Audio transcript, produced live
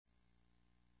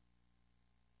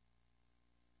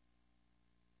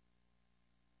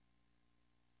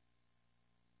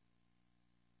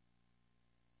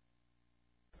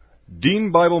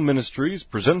Dean Bible Ministries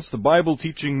presents the Bible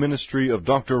teaching ministry of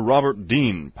Dr. Robert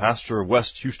Dean, pastor of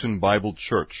West Houston Bible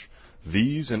Church.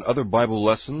 These and other Bible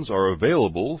lessons are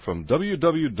available from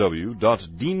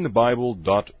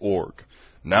www.deanbible.org.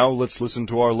 Now let's listen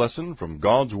to our lesson from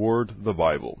God's Word, the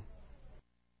Bible.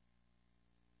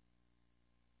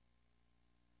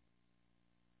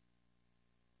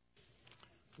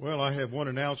 Well, I have one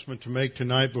announcement to make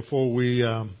tonight before we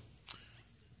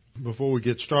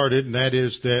get started, and that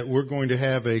is that we're going to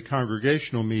have a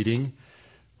congregational meeting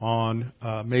on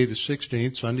May the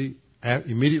 16th, Sunday,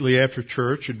 immediately after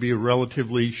church. It'd be a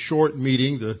relatively short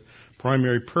meeting. The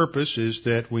primary purpose is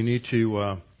that we need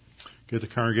to get the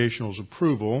congregational's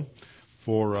approval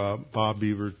for Bob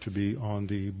Beaver to be on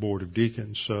the Board of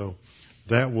Deacons. So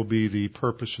that will be the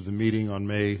purpose of the meeting on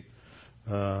May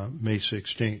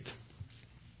 16th.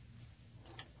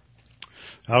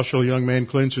 How shall a young man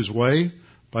cleanse his way?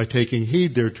 By taking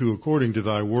heed thereto according to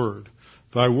thy word.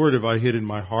 Thy word have I hid in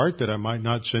my heart, that I might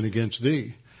not sin against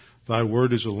thee. Thy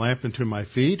word is a lamp unto my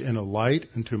feet, and a light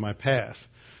unto my path.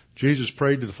 Jesus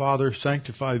prayed to the Father,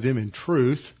 sanctify them in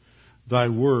truth. Thy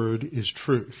word is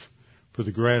truth. For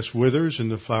the grass withers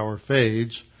and the flower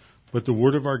fades, but the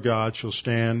word of our God shall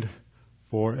stand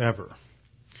forever.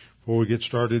 Before we get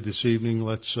started this evening,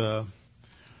 let's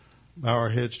bow our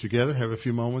heads together, have a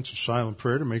few moments of silent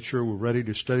prayer to make sure we're ready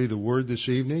to study the Word this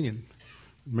evening and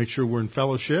make sure we're in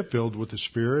fellowship, filled with the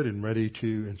Spirit and ready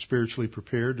to and spiritually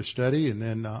prepared to study, and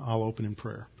then I'll open in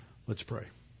prayer. Let's pray.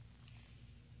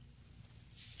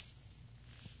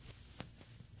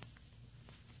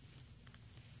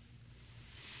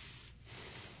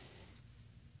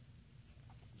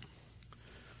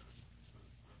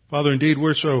 Father, indeed,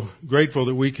 we're so grateful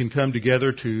that we can come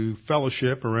together to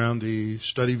fellowship around the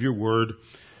study of your Word,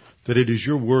 that it is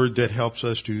your Word that helps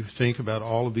us to think about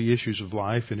all of the issues of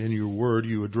life, and in your Word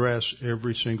you address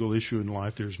every single issue in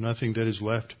life. There's nothing that is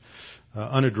left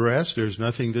unaddressed. There's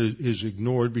nothing that is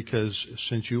ignored, because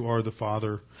since you are the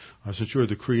Father, since you are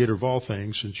the Creator of all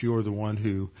things, since you are the one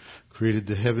who created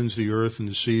the heavens, the earth, and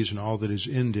the seas, and all that is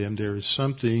in them, there is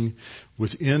something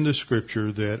within the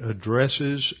Scripture that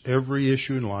addresses every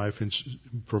issue in life and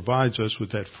provides us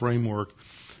with that framework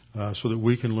so that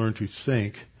we can learn to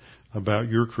think about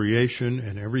your creation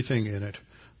and everything in it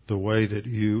the way that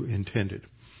you intended.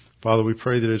 Father, we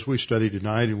pray that as we study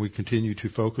tonight and we continue to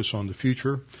focus on the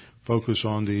future, focus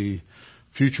on the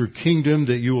future kingdom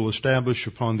that you will establish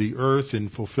upon the earth in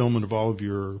fulfillment of all of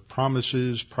your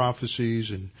promises,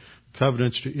 prophecies, and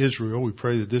covenants to Israel, we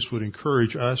pray that this would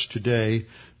encourage us today,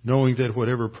 knowing that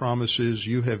whatever promises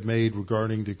you have made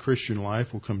regarding the Christian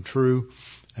life will come true,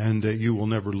 and that you will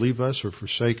never leave us or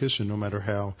forsake us, and no matter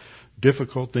how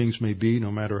difficult things may be,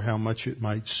 no matter how much it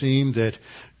might seem that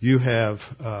you have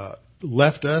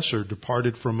left us or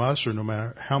departed from us, or no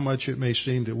matter how much it may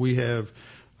seem that we have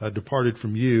departed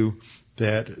from you,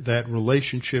 that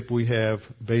relationship we have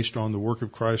based on the work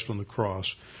of Christ on the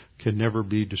cross can never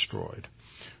be destroyed.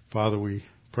 Father, we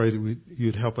pray that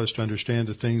you'd help us to understand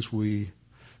the things we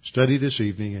study this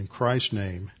evening. In Christ's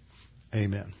name,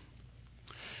 amen.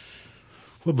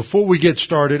 Well, before we get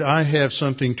started, I have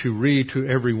something to read to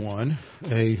everyone,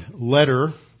 a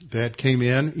letter that came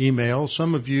in, email.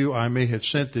 Some of you I may have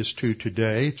sent this to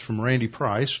today. It's from Randy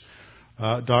Price.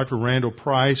 Dr. Randall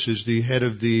Price is the head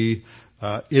of the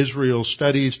Israel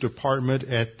Studies Department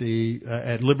at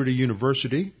Liberty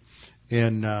University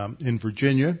in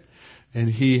Virginia, and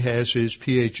he has his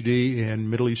PhD in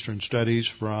Middle Eastern Studies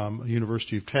from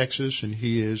University of Texas, and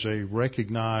he is a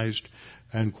recognized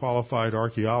and qualified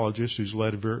archaeologist who's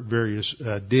led various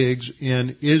digs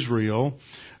in Israel,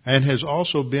 and has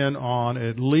also been on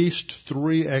at least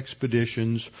 3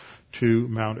 expeditions to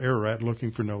Mount Ararat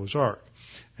looking for Noah's Ark.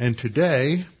 And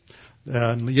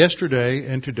yesterday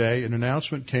and today, an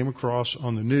announcement came across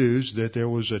on the news that there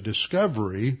was a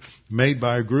discovery made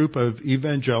by a group of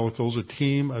evangelicals, a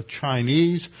team of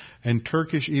Chinese and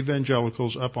Turkish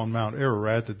evangelicals up on Mount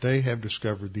Ararat, that they have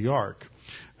discovered the Ark.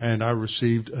 And I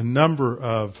received a number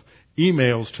of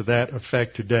emails to that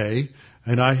effect today,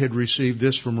 and I had received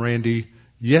this from Randy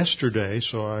yesterday,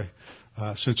 so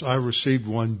since I received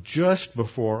one just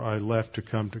before I left to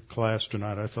come to class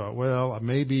tonight, I thought, well,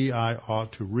 maybe I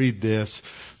ought to read this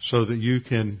so that you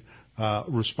can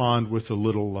respond with a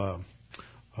little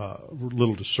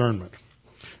discernment.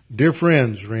 Dear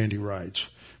friends, Randy writes,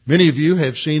 many of you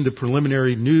have seen the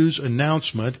preliminary news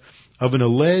announcement of an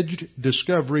alleged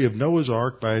discovery of Noah's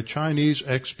Ark by a Chinese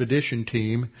expedition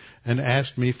team and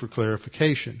asked me for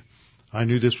clarification. I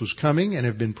knew this was coming and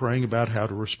have been praying about how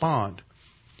to respond.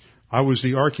 I was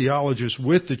the archaeologist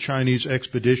with the Chinese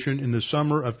expedition in the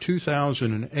summer of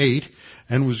 2008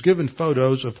 and was given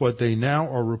photos of what they now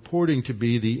are reporting to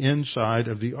be the inside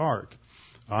of the Ark.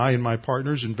 I and my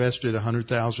partners invested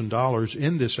 $100,000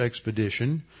 in this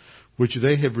expedition, which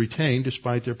they have retained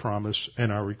despite their promise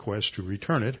and our request to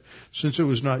return it, since it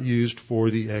was not used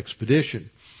for the expedition.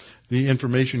 The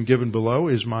information given below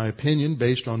is my opinion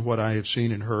based on what I have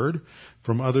seen and heard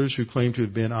from others who claim to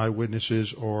have been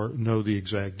eyewitnesses or know the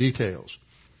exact details.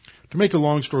 To make a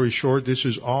long story short, this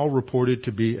is all reported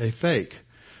to be a fake.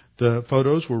 The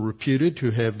photos were reputed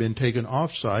to have been taken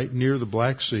off-site near the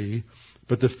Black Sea,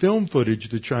 but the film footage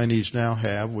the Chinese now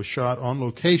have was shot on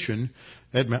location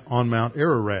on Mount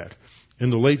Ararat. In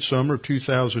the late summer of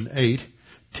 2008,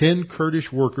 10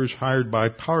 Kurdish workers hired by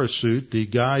Parachute, the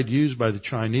guide used by the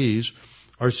Chinese,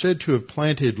 are said to have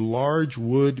planted large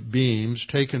wood beams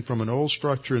taken from an old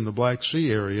structure in the Black Sea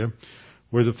area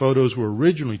where the photos were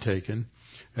originally taken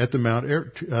at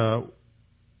the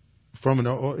from an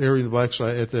area in the Black Sea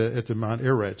at the Mount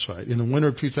Ararat site. In the winter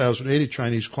of 2008, a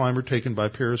Chinese climber taken by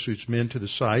Parachute's men to the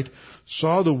site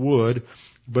saw the wood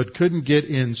but couldn't get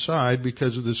inside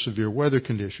because of the severe weather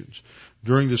conditions.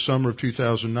 During the summer of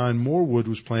 2009, more wood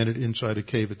was planted inside a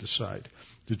cave at the site.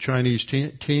 The Chinese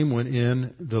team went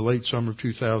in the late summer of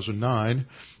 2009.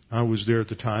 I was there at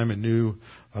the time and knew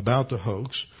about the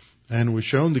hoax and was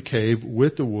shown the cave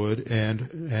with the wood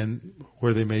and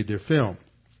where they made their film.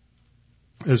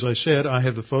 As I said, I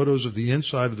have the photos of the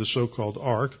inside of the so-called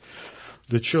Ark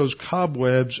that shows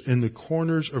cobwebs in the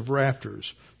corners of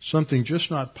rafters, something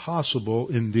just not possible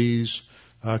in these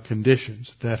conditions,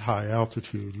 that high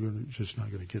altitude. You're just not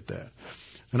going to get that.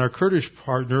 And our Kurdish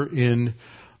partner in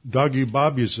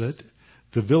Dagubabyazit,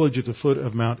 the village at the foot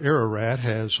of Mount Ararat,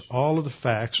 has all of the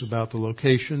facts about the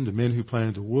location, the men who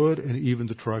planted the wood, and even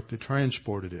the truck that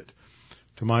transported it.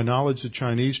 To my knowledge, the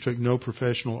Chinese took no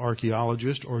professional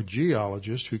archaeologist or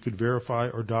geologist who could verify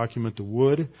or document the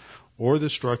wood or the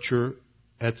structure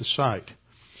at the site.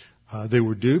 They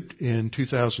were duped in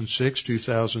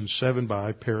 2006-2007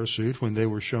 by Parachute when they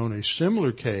were shown a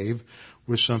similar cave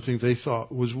with something they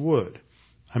thought was wood.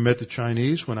 I met the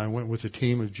Chinese when I went with a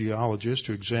team of geologists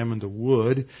to examine the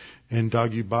wood in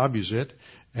Dagubabyazit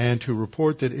and to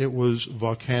report that it was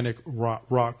volcanic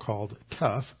rock called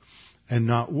tuff and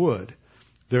not wood.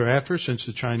 Thereafter, since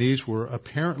the Chinese were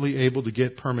apparently able to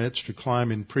get permits to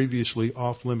climb in previously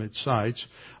off-limit sites,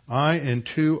 I and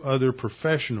 2 other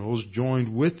professionals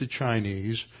joined with the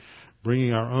Chinese,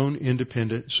 bringing our own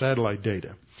independent satellite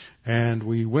data. And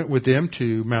we went with them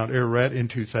to Mount Ararat in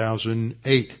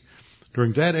 2008.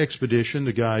 During that expedition,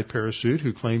 the guide Parachute,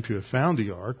 who claimed to have found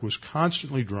the Ark, was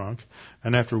constantly drunk,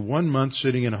 and after 1 month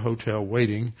sitting in a hotel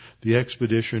waiting, the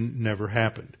expedition never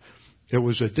happened. It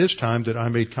was at this time that I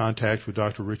made contact with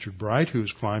Dr. Richard Bright, who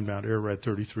has climbed Mount Ararat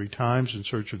 33 times in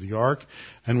search of the Ark,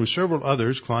 and with several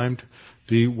others climbed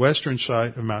the western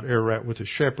side of Mount Ararat with a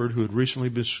shepherd who had recently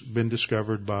been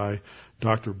discovered by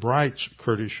Dr. Bright's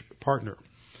Kurdish partner,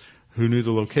 who knew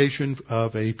the location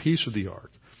of a piece of the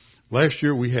Ark. Last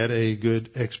year we had a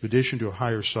good expedition to a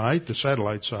higher site, the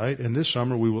satellite site, and this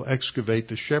summer we will excavate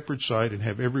the shepherd site and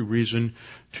have every reason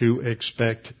to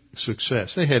expect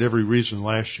success. They had every reason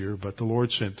last year, but the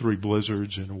Lord sent 3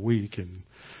 blizzards in a week and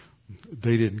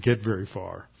they didn't get very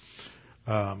far.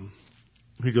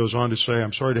 He goes on to say,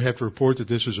 I'm sorry to have to report that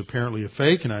this is apparently a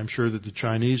fake, and I'm sure that the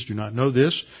Chinese do not know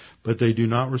this, but they do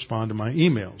not respond to my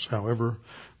emails. However,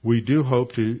 we do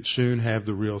hope to soon have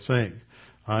the real thing.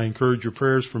 I encourage your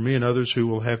prayers for me and others who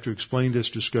will have to explain this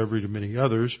discovery to many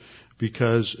others,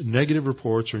 because negative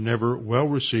reports are never well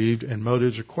received and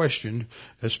motives are questioned,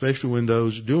 especially when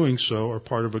those doing so are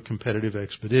part of a competitive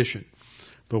expedition.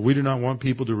 But we do not want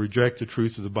people to reject the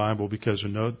truth of the Bible because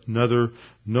another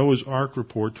Noah's Ark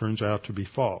report turns out to be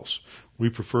false. We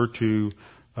prefer to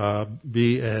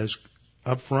be as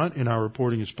upfront in our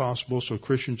reporting as possible so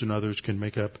Christians and others can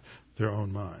make up their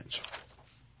own minds.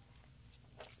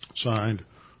 Signed,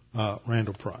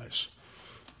 Randall Price.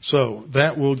 So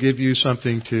that will give you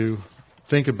something to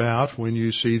think about when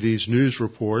you see these news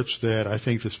reports that I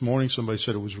think this morning somebody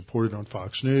said it was reported on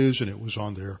Fox News and it was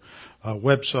on their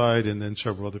website, and then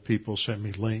several other people sent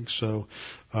me links. So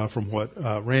from what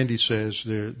Randy says,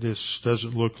 this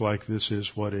doesn't look like this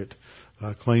is what it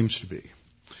claims to be.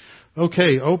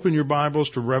 Okay, open your Bibles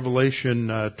to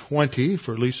Revelation 20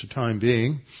 for at least the time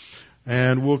being,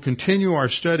 and we'll continue our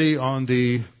study on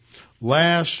the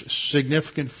last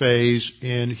significant phase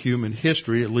in human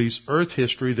history, at least earth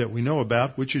history that we know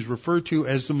about, which is referred to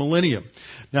as the millennium.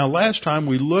 Now, last time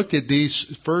we looked at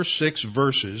these first 6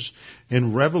 verses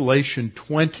in Revelation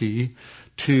 20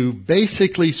 to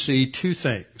basically see 2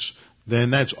 things.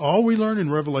 then that's all we learn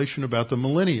in Revelation about the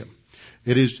millennium.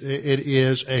 It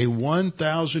is a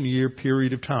 1,000 year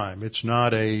period of time. That's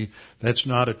not a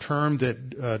term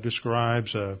that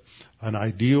describes an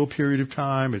ideal period of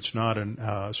time. It's not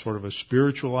sort of a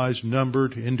spiritualized number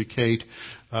to indicate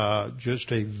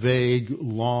just a vague,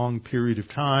 long period of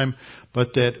time,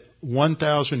 but that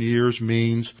 1,000 years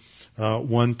means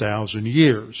 1,000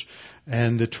 years.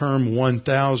 And the term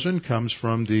 1,000 comes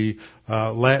from the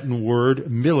Latin word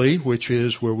milli, which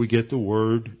is where we get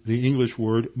the English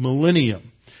word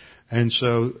millennium. And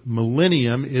so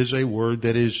millennium is a word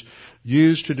that is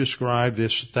used to describe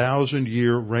this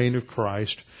 1,000-year reign of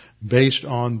Christ based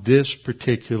on this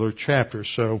particular chapter.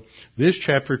 So this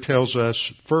chapter tells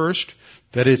us first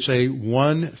that it's a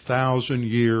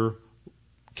 1,000-year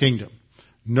kingdom.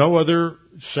 No other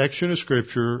section of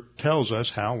Scripture tells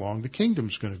us how long the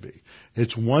kingdom's going to be.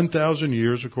 It's 1,000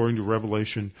 years according to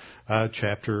Revelation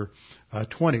chapter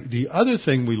 20. The other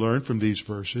thing we learn from these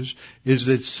verses is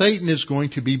that Satan is going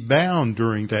to be bound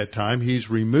during that time. He's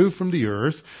removed from the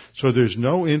earth, so there's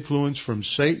no influence from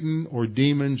Satan or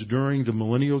demons during the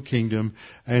millennial kingdom,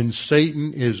 and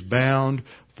Satan is bound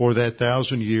for that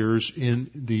 1,000 years in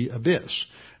the abyss.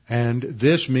 And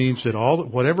this means that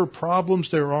whatever problems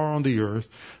there are on the earth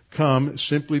come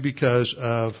simply because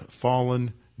of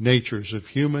fallen natures of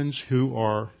humans who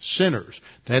are sinners.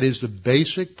 That is the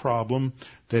basic problem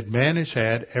that man has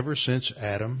had ever since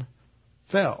Adam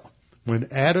fell.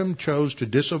 When Adam chose to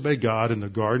disobey God in the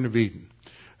Garden of Eden,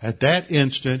 at that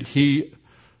instant he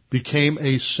became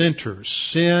a sinner.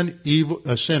 Sin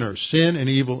and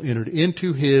evil entered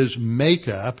into his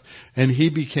makeup, and he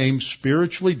became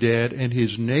spiritually dead, and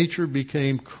his nature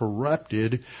became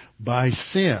corrupted by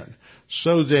sin,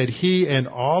 so that he and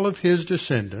all of his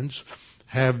descendants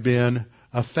have been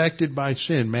affected by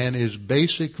sin. Man is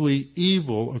basically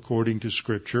evil according to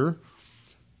Scripture.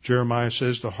 Jeremiah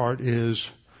says the heart is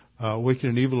wicked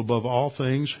and evil above all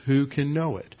things. Who can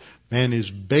know it? Man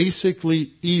is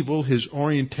basically evil. His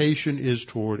orientation is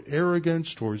toward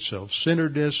arrogance, toward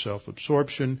self-centeredness,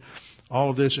 self-absorption, all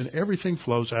of this, and everything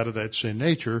flows out of that sin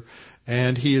nature,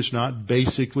 and he is not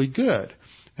basically good.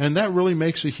 And that really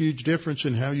makes a huge difference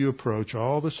in how you approach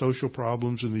all the social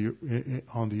problems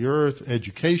on the earth,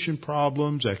 education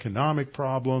problems, economic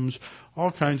problems,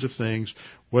 all kinds of things.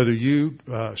 Whether you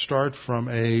start from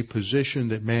a position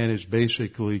that man is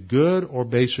basically good or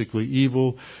basically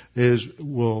evil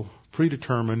will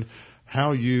predetermine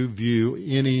how you view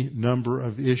any number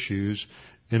of issues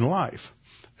in life.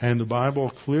 And the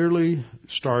Bible clearly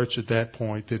starts at that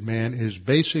point that man is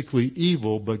basically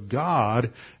evil, but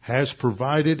God has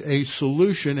provided a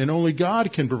solution, and only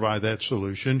God can provide that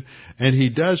solution, and He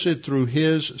does it through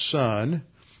His Son,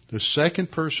 the second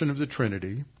person of the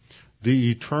Trinity,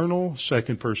 the eternal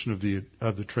second person of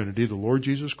the Trinity, the Lord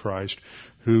Jesus Christ,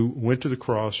 who went to the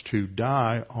cross to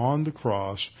die on the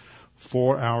cross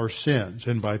for our sins.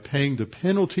 And by paying the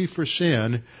penalty for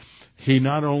sin, He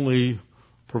not only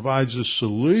provides a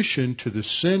solution to the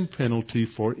sin penalty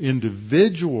for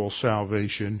individual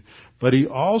salvation, but He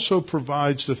also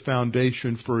provides the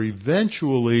foundation for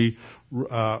eventually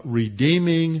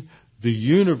redeeming the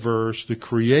universe, the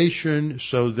creation,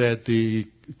 so that the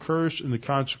curse and the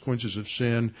consequences of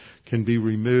sin can be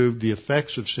removed, the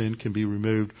effects of sin can be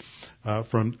removed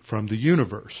from the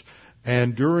universe.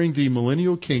 And during the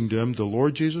millennial kingdom, the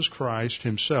Lord Jesus Christ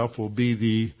Himself will be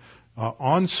the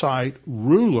on-site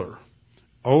ruler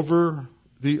over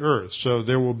the earth. So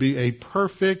there will be a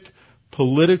perfect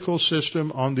political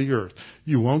system on the earth.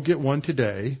 You won't get one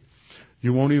today.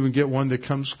 You won't even get one that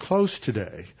comes close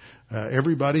today.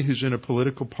 Everybody who's in a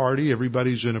political party,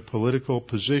 everybody who's in a political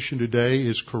position today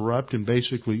is corrupt and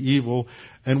basically evil.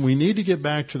 And we need to get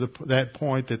back to that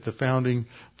point that the founding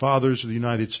fathers of the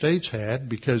United States had,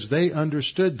 because they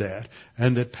understood that,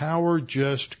 and that power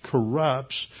just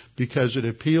corrupts because it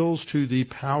appeals to the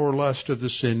power lust of the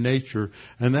sin nature.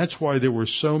 And that's why there were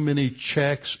so many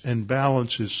checks and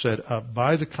balances set up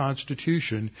by the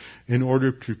Constitution in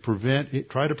order to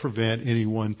try to prevent any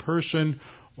one person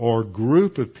or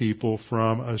group of people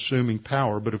from assuming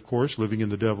power. But of course, living in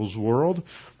the devil's world,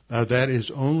 that is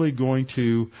only going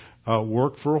to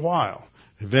work for a while.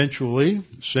 Eventually,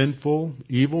 sinful,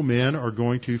 evil men are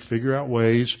going to figure out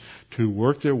ways to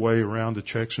work their way around the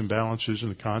checks and balances in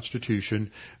the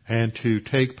Constitution and to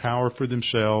take power for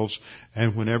themselves.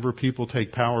 And whenever people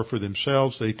take power for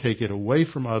themselves, they take it away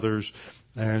from others,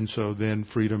 and so then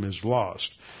freedom is lost.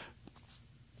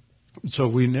 So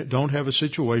we don't have a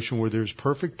situation where there's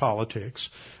perfect politics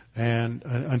and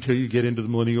until you get into the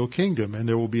millennial kingdom, and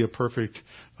there will be a perfect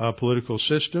political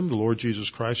system. The Lord Jesus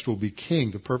Christ will be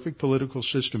king. The perfect political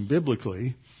system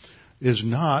biblically is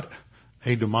not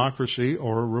a democracy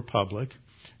or a republic.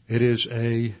 It is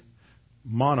a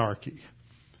monarchy.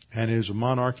 And it is a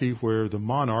monarchy where the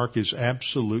monarch is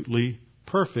absolutely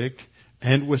perfect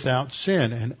and without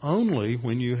sin. And only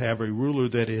when you have a ruler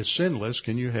that is sinless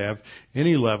can you have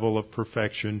any level of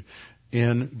perfection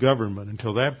in government.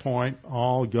 Until that point,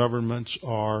 all governments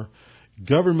are,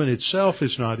 government itself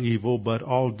is not evil, but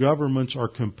all governments are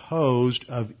composed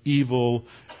of evil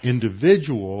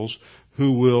individuals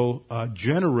who will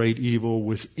generate evil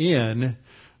within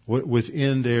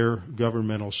their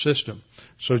governmental system.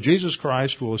 So Jesus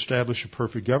Christ will establish a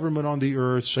perfect government on the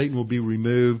earth. Satan will be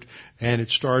removed, and it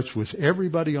starts with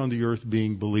everybody on the earth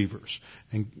being believers.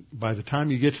 And by the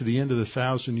time you get to the end of the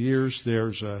 1,000 years,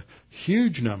 there's a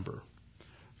huge number,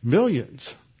 millions,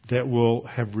 that will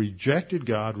have rejected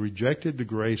God, rejected the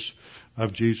grace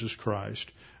of Jesus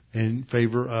Christ in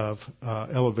favor of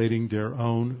elevating their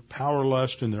own power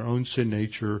lust and their own sin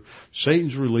nature.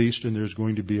 Satan's released, and there's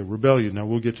going to be a rebellion. Now,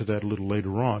 we'll get to that a little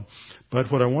later on.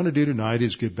 But what I want to do tonight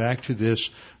is get back to this,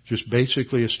 just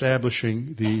basically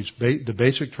establishing the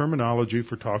basic terminology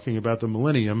for talking about the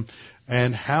millennium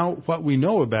and what we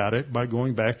know about it by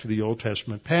going back to the Old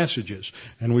Testament passages.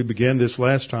 And we began this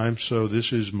last time, so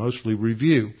this is mostly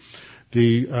review.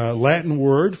 The Latin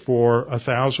word for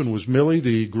 1,000 was milli.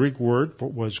 The Greek word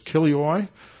was kilioi.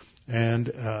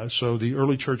 And so the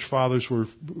early church fathers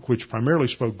which primarily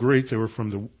spoke Greek, they were from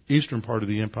the eastern part of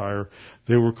the empire,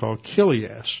 they were called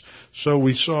kilias. So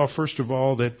we saw, first of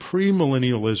all, that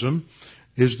premillennialism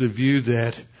is the view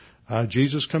that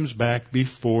Jesus comes back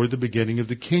before the beginning of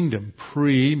the kingdom.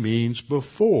 Pre means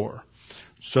before.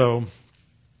 So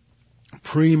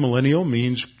premillennial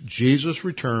means Jesus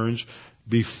returns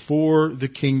before the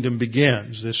kingdom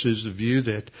begins. This is the view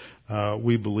that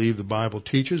we believe the Bible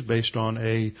teaches based on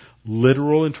a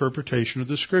literal interpretation of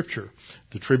the Scripture.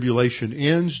 The tribulation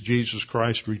ends, Jesus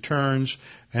Christ returns,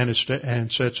 and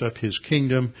sets up His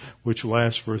kingdom, which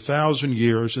lasts for 1,000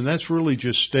 years, and that's really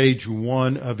just stage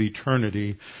one of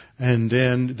eternity. And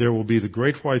then there will be the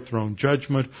great white throne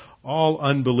judgment. All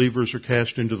unbelievers are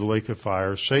cast into the lake of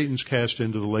fire. Satan's cast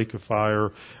into the lake of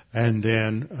fire, and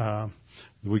then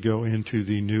we go into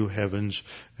the new heavens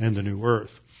and the new earth.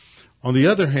 On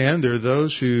the other hand, there are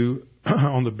those who,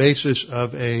 on the basis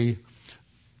of a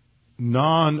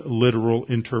non-literal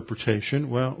interpretation,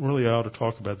 well, really I ought to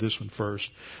talk about this one first.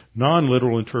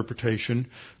 Non-literal interpretation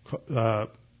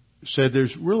said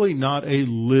there's really not a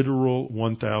literal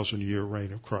 1,000-year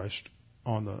reign of Christ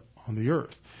on the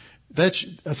earth. That's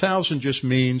 1,000 just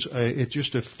means it's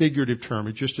just a figurative term.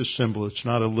 It's just a symbol. It's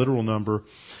not a literal number.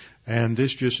 And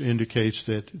this just indicates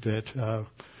that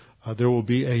there will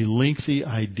be a lengthy,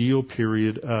 ideal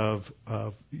period of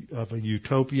a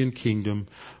utopian kingdom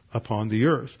upon the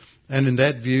earth. And in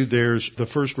that view, the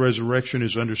first resurrection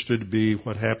is understood to be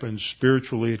what happens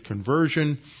spiritually at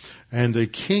conversion, and the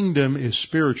kingdom is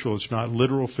spiritual. It's not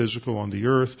literal, physical on the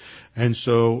earth. And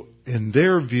so, in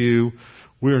their view,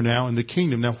 we are now in the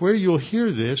kingdom. Now, where you'll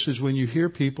hear this is when you hear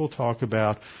people talk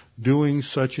about doing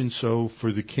such and so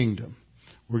for the kingdom.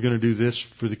 We're going to do this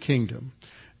for the kingdom.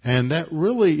 And that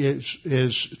really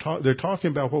they're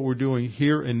talking about what we're doing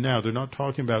here and now. They're not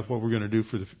talking about what we're going to do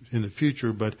in the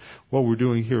future, but what we're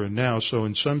doing here and now. So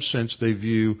in some sense, they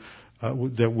view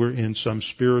that we're in some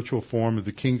spiritual form of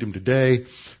the kingdom today.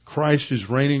 Christ is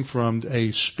reigning from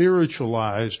a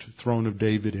spiritualized throne of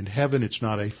David in heaven. It's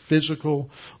not a physical,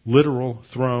 literal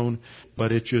throne,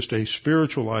 but it's just a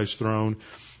spiritualized throne.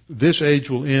 This age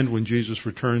will end when Jesus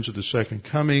returns at the second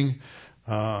coming.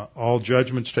 All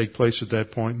judgments take place at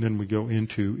that point, and then we go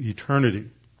into eternity.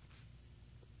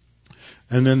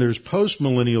 And then there's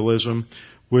postmillennialism,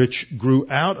 which grew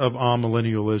out of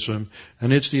amillennialism,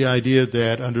 and it's the idea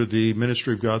that under the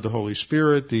ministry of God the Holy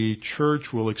Spirit, the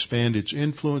church will expand its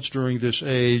influence during this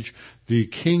age. The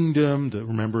kingdom,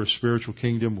 remember a spiritual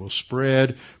kingdom, will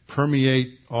spread,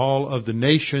 permeate all of the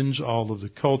nations, all of the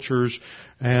cultures,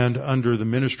 and under the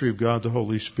ministry of God the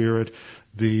Holy Spirit,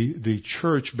 the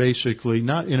church basically,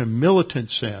 not in a militant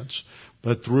sense,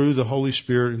 but through the Holy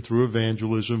Spirit and through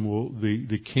evangelism,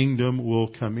 the kingdom will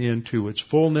come into its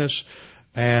fullness.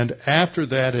 And after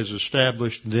that is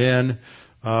established, then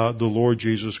the Lord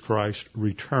Jesus Christ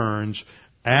returns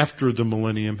after the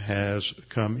millennium has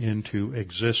come into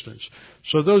existence.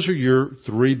 So those are your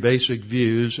three basic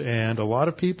views, and a lot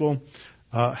of people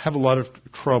have a lot of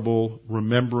trouble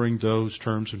remembering those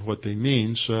terms and what they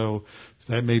mean. So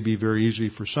that may be very easy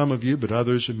for some of you, but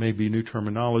others it may be new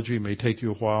terminology. It may take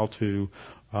you a while to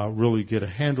really get a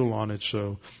handle on it,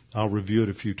 so I'll review it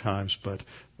a few times. But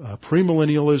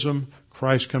premillennialism,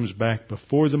 Christ comes back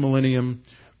before the millennium.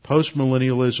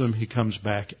 Post-millennialism, he comes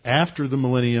back after the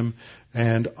millennium.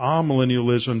 And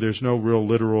amillennialism, there's no real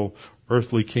literal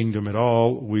earthly kingdom at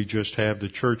all. We just have the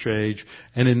church age.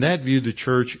 And in that view, the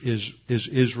church is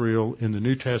Israel in the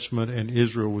New Testament, and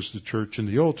Israel was the church in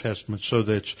the Old Testament. So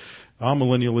that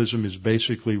amillennialism is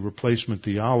basically replacement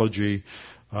theology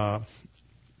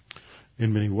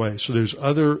in many ways. So there's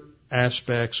other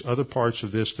aspects, other parts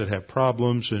of this that have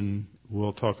problems, and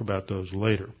we'll talk about those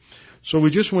later. So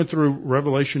we just went through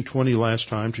Revelation 20 last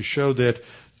time to show that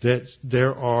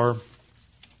there are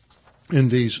in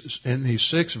these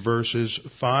 6 verses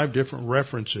 5 different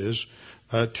references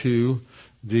to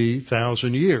the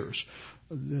 1,000 years.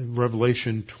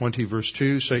 Revelation 20 verse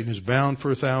 2, Satan is bound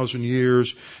for 1,000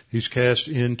 years. He's cast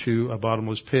into a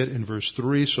bottomless pit in verse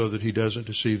 3 so that he doesn't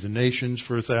deceive the nations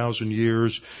for 1,000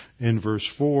 years. In verse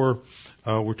 4,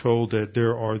 we're told that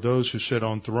there are those who sit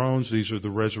on thrones. These are the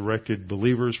resurrected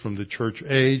believers from the church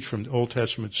age, from the Old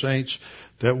Testament saints,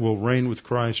 that will reign with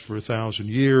Christ for 1,000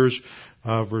 years.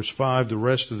 Verse 5, the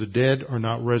rest of the dead are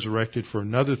not resurrected for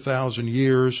another 1,000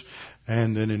 years.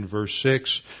 And then in verse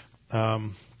 6,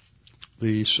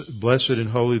 the blessed and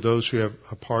holy, those who have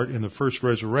a part in the first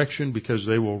resurrection, because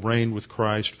they will reign with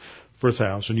Christ for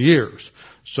 1,000 years.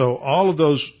 So all of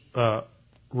those,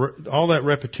 all that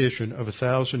repetition of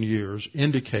 1,000 years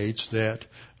indicates that,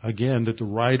 again, that the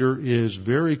writer is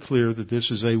very clear that this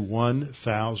is a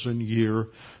 1,000 year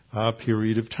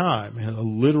period of time, and a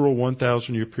literal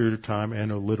 1,000 year period of time,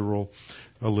 and a literal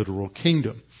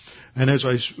kingdom. And as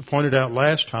I pointed out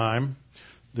last time,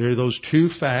 there are those 2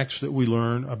 facts that we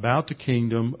learn about the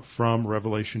kingdom from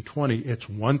Revelation 20. It's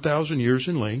 1,000 years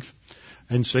in length,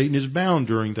 and Satan is bound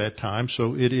during that time,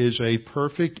 so it is a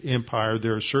perfect empire.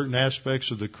 There are certain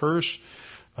aspects of the curse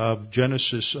of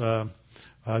Genesis 3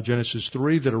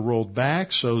 that are rolled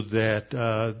back, so that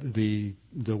the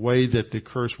way that the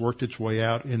curse worked its way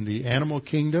out in the animal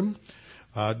kingdom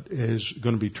is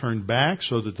going to be turned back,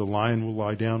 so that the lion will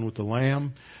lie down with the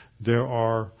lamb. There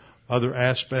are other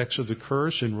aspects of the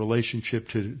curse in relationship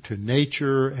to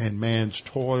nature and man's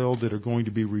toil that are going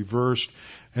to be reversed.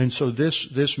 And so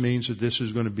this means that this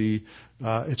is going to be,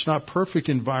 it's not perfect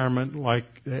environment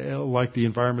like the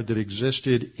environment that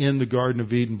existed in the Garden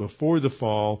of Eden before the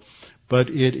fall, but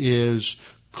it is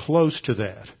close to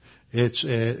that. It's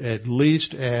at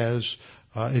least as,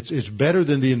 it's better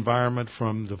than the environment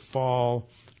from the fall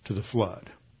to the flood.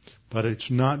 But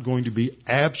it's not going to be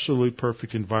absolute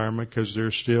perfect environment, because there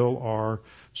still are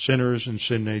sinners and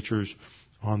sin natures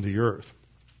on the earth.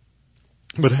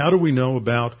 But how do we know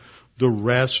about the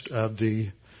rest of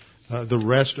the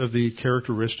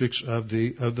characteristics of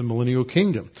the millennial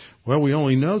kingdom? Well, we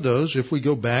only know those if we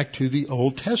go back to the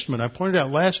Old Testament. I pointed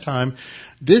out last time,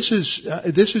 this is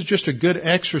just a good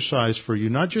exercise for you,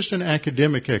 not just an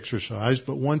academic exercise,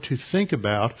 but one to think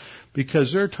about,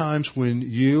 because there are times when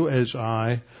you, as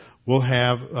I, will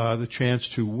have the chance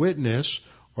to witness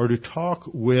or to talk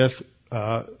with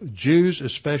Jews,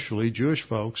 especially Jewish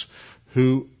folks,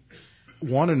 who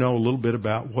want to know a little bit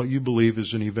about what you believe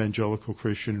as an evangelical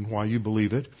Christian and why you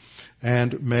believe it,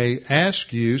 and may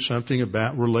ask you something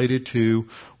about related to,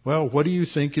 well, what do you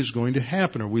think is going to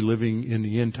happen? Are we living in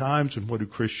the end times, and what do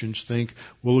Christians think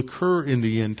will occur in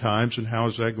the end times, and how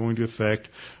is that going to affect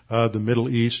the Middle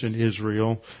East and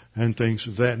Israel and things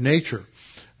of that nature?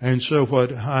 And so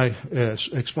what I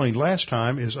explained last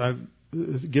time is I've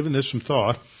given this some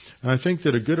thought, and I think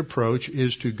that a good approach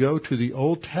is to go to the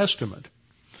Old Testament.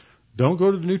 Don't go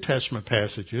to the New Testament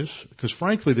passages, because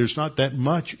frankly there's not that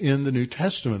much in the New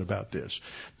Testament about this.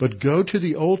 But go to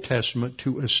the Old Testament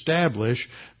to establish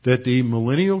that the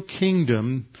millennial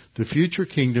kingdom, the future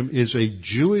kingdom, is a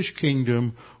Jewish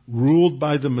kingdom ruled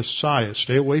by the Messiah.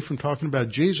 Stay away from talking about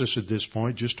Jesus at this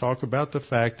point. Just talk about the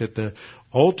fact that the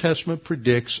Old Testament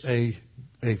predicts a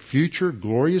future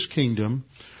glorious kingdom,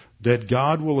 that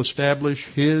God will establish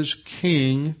His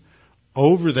king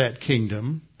over that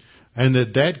kingdom, and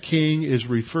that king is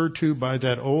referred to by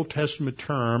that Old Testament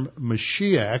term,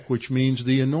 Mashiach, which means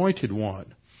the anointed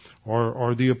one,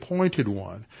 or the appointed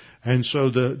one. And so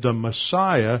the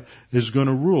Messiah is going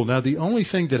to rule. Now, the only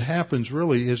thing that happens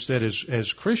really is that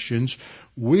as Christians,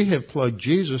 we have plugged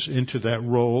Jesus into that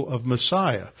role of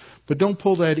Messiah. But don't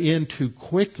pull that in too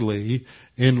quickly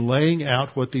in laying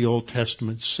out what the Old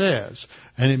Testament says.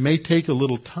 And it may take a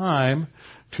little time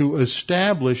to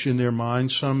establish in their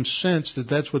mind some sense that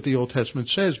that's what the Old Testament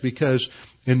says, because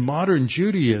in modern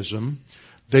Judaism,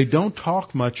 they don't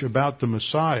talk much about the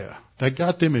Messiah. That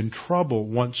got them in trouble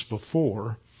once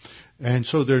before. And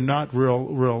so they're not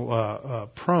real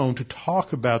prone to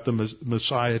talk about the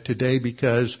Messiah today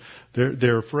because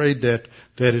they're afraid that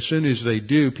as soon as they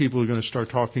do, people are going to start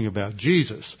talking about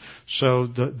Jesus. So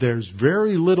there's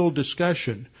very little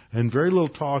discussion and very little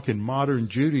talk in modern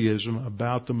Judaism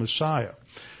about the Messiah.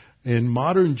 In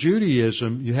modern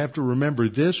Judaism, you have to remember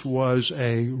this was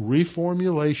a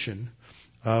reformulation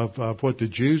of what the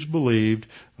Jews believed,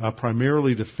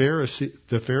 primarily the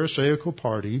Pharisaical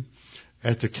party,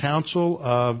 at the Council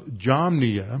of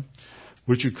Jamnia,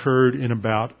 which occurred in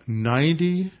about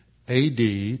 90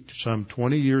 A.D., some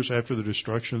 20 years after the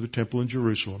destruction of the temple in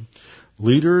Jerusalem.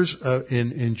 Leaders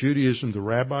in Judaism, the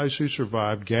rabbis who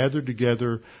survived, gathered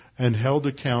together and held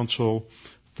a council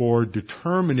for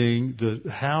determining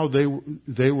how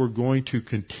they were going to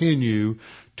continue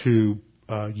to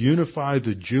unify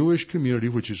the Jewish community,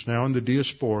 which is now in the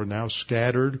diaspora, now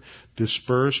scattered,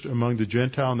 dispersed among the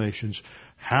Gentile nations,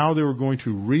 how they were going to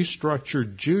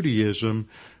restructure Judaism,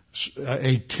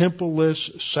 a temple-less,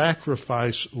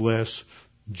 sacrifice-less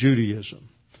Judaism.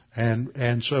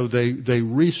 And so they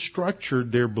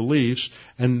restructured their beliefs,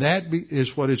 and that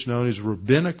is what is known as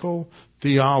rabbinical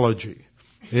theology.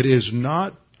 It is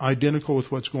not identical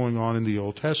with what's going on in the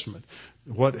Old Testament.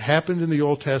 What happened in the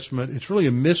Old Testament, it's really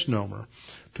a misnomer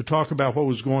to talk about what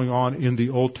was going on in the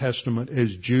Old Testament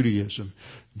as Judaism.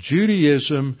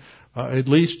 Judaism, at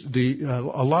least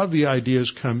a lot of the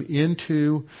ideas come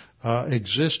into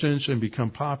existence and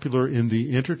become popular in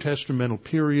the intertestamental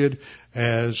period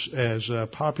as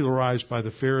popularized by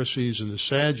the Pharisees and the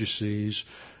Sadducees,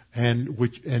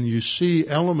 and you see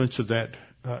elements of that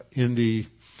in the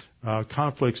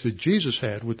conflicts that Jesus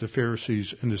had with the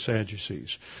Pharisees and the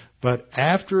Sadducees. But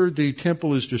after the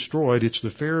temple is destroyed, it's the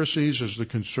Pharisees as the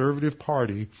conservative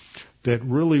party that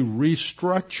really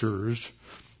restructures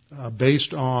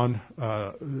based on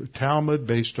Talmud,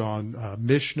 based on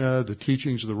Mishnah, the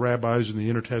teachings of the rabbis in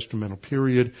the intertestamental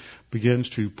period,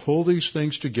 begins to pull these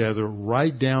things together,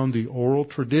 write down the oral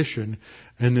tradition,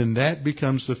 and then that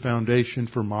becomes the foundation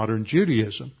for modern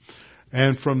Judaism.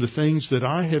 And from the things that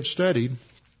I have studied,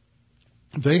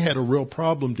 they had a real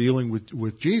problem dealing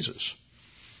with Jesus.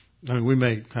 I mean, we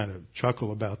may kind of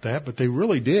chuckle about that, but they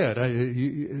really did.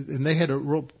 And they had a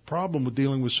real problem with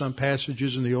dealing with some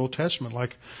passages in the Old Testament,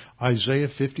 like Isaiah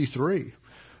 53.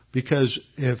 Because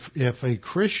if a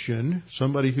Christian,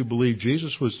 somebody who believed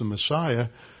Jesus was the Messiah,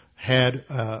 had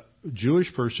a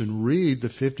Jewish person read the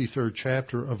 53rd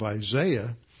chapter of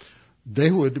Isaiah, they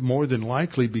would more than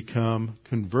likely become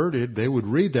converted. They would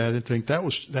read that and think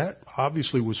that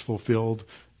obviously was fulfilled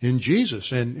in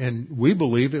Jesus. And we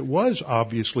believe it was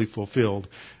obviously fulfilled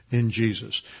in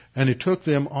Jesus. And it took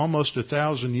them almost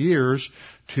 1,000 years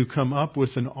to come up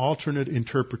with an alternate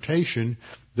interpretation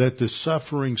that the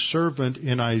suffering servant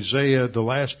in Isaiah, the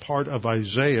last part of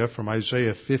Isaiah, from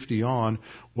Isaiah 50 on,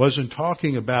 wasn't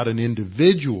talking about an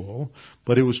individual,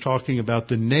 but it was talking about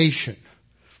the nation.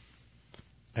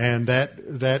 And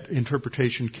that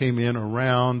interpretation came in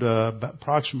around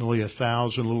approximately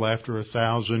 1,000, a little after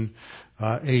 1,000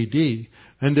 A.D.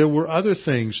 And there were other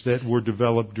things that were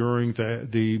developed during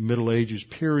the Middle Ages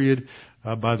period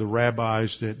by the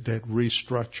rabbis that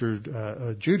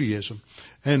restructured Judaism.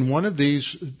 And one of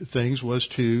these things was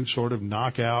to sort of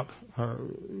knock out or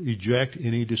eject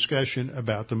any discussion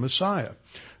about the Messiah.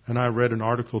 And I read an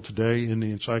article today in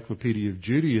the Encyclopedia of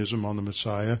Judaism on the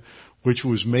Messiah, which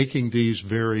was making these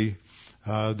very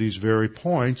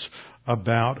points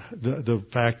about the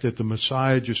fact that the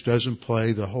Messiah just doesn't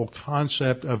play. The whole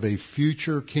concept of a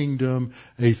future kingdom,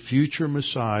 a future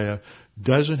Messiah,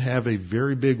 doesn't have a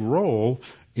very big role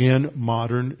in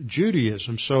modern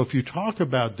Judaism. So if you talk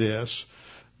about this,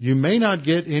 you may not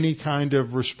get any kind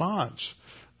of response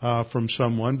from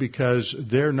someone because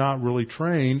they're not really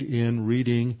trained in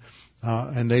reading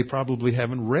and they probably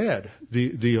haven't read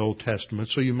the Old Testament.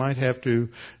 So you might have to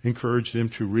encourage them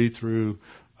to read through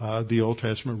the Old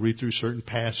Testament, read through certain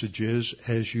passages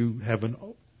as you have an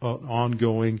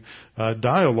ongoing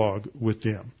dialogue with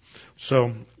them.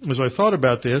 So as I thought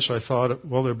about this, I thought,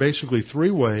 well, there are basically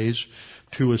three ways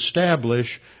to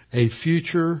establish a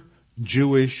future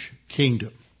Jewish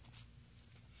kingdom.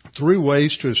 Three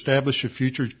ways to establish a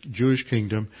future Jewish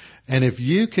kingdom. And if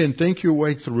you can think your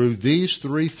way through these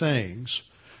three things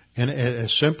in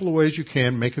as simple a way as you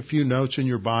can, make a few notes in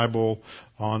your Bible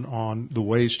on the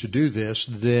ways to do this,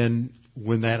 then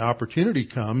when that opportunity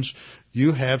comes,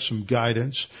 you have some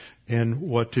guidance in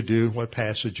what to do, what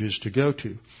passages to go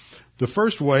to. The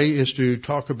first way is to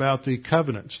talk about the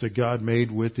covenants that God made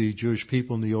with the Jewish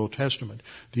people in the Old Testament.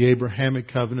 The Abrahamic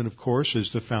covenant, of course,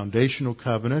 is the foundational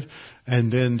covenant,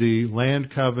 and then the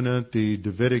land covenant, the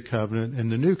Davidic covenant,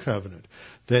 and the new covenant.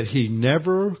 That he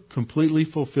never completely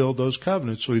fulfilled those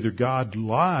covenants. So either God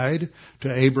lied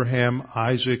to Abraham,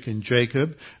 Isaac, and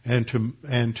Jacob, and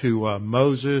to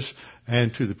Moses,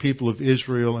 and to the people of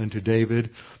Israel, and to David,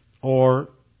 or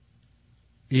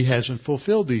he hasn't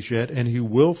fulfilled these yet, and he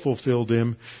will fulfill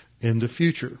them in the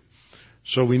future.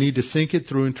 So we need to think it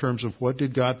through in terms of what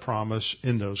did God promise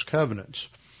in those covenants.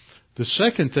 The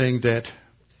second thing that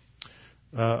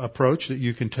approach that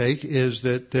you can take is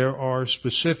that there are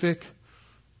specific,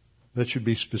 that should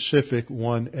be specific,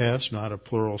 one S, not a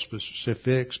plural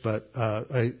specifics, but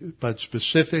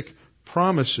specific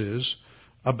promises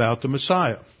about the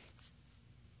Messiah.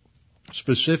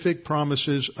 Specific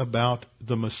promises about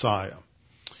the Messiah.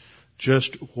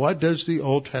 Just what does the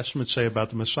Old Testament say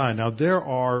about the Messiah? Now, there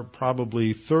are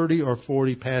probably 30 or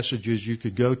 40 passages you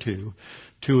could go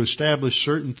to establish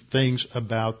certain things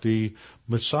about the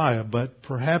Messiah, but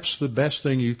perhaps the best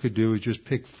thing you could do is just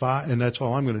pick 5, and that's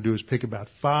all I'm going to do is pick about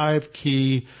 5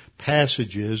 key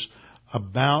passages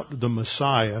about the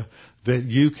Messiah that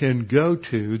you can go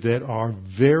to that are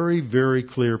very, very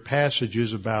clear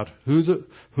passages about who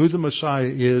the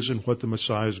Messiah is and what the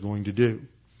Messiah is going to do.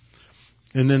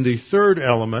 And then the third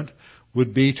element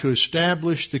would be to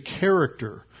establish the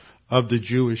character of the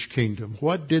Jewish kingdom.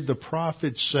 What did the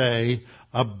prophets say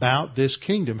about this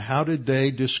kingdom? How did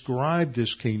they describe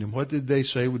this kingdom? What did they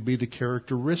say would be the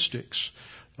characteristics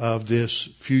of this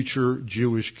future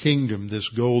Jewish kingdom, this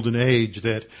golden age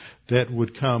that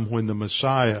would come when the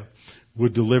Messiah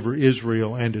would deliver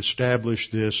Israel and establish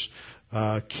this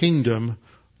kingdom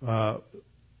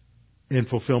in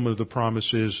fulfillment of the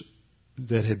promises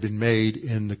that had been made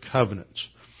in the covenants.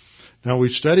 Now,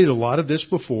 we've studied a lot of this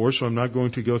before, so I'm not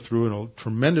going to go through in a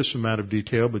tremendous amount of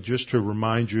detail, but just to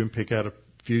remind you and pick out a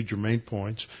few germane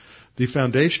points. The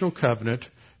foundational covenant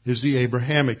is the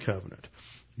Abrahamic covenant.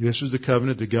 This is the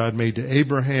covenant that God made to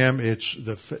Abraham. It's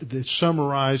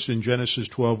summarized in Genesis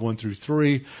 12:1 through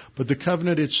 3, but the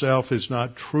covenant itself is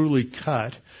not truly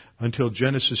cut until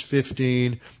Genesis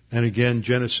 15 and again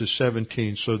Genesis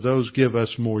 17. So those give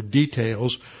us more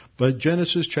details. But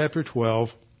Genesis chapter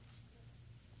 12,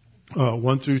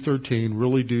 1 through 13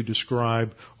 really do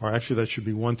describe, or actually that should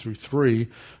be 1 through 3,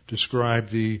 describe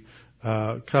the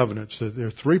covenants. There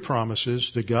are 3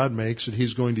 promises that God makes that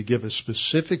He's going to give a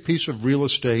specific piece of real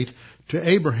estate to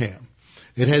Abraham.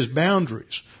 It has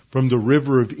boundaries from the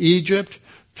river of Egypt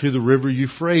to the river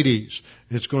Euphrates.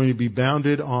 It's going to be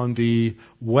bounded on the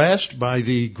west by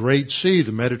the Great Sea,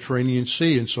 the Mediterranean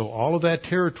Sea. And so all of that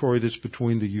territory that's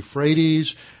between the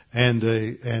Euphrates and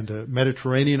the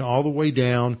Mediterranean all the way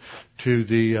down to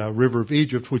the river of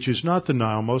Egypt, which is not the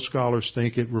Nile. Most scholars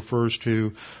think it refers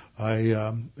to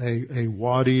a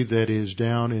wadi that is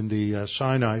down in the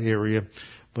Sinai area.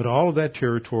 But all of that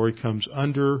territory comes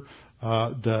under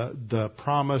the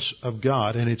promise of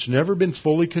God, and it's never been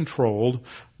fully controlled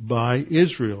by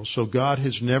Israel. So God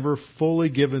has never fully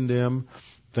given them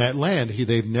that land.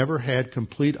 They've never had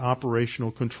complete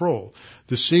operational control.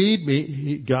 The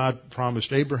seed, God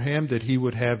promised Abraham that he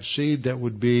would have seed that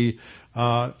would be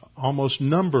almost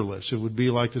numberless. It would be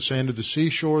like the sand of the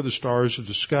seashore, the stars of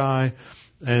the sky,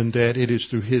 and that it is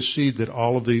through his seed that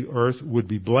all of the earth would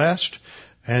be blessed.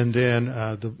 And then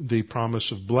the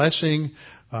promise of blessing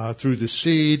through the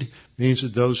seed means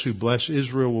that those who bless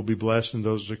Israel will be blessed and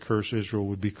those that curse Israel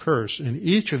would be cursed. And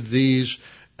each of these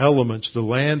elements, the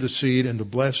land, the seed, and the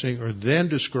blessing, are then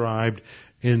described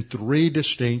in 3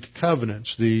 distinct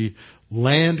covenants. The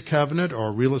land covenant,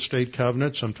 or real estate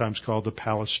covenant, sometimes called the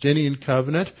Palestinian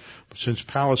covenant. Since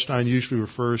Palestine usually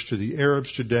refers to the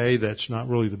Arabs today, that's not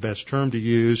really the best term to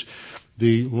use.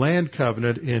 The land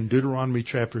covenant in Deuteronomy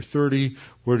chapter 30,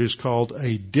 where it is called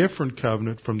a different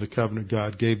covenant from the covenant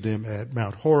God gave them at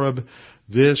Mount Horeb.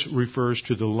 This refers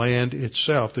to the land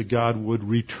itself, that God would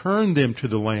return them to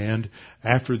the land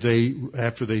after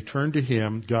they turned to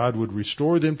Him. God would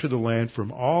restore them to the land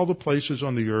from all the places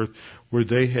on the earth where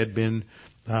they had been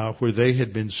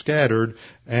scattered.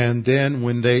 And then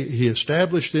when He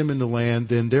established them in the land,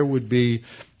 then there would be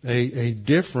a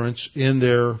difference in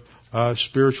their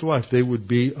spiritual life. They would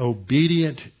be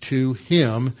obedient to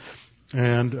Him,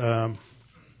 and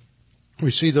we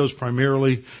see those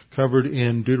primarily covered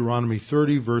in Deuteronomy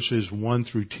 30, verses 1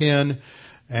 through 10,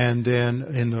 and then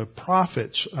in the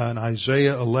prophets, in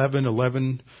Isaiah 11 to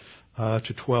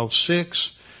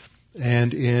 12:6,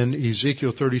 And in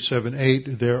Ezekiel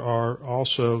 37:8, there are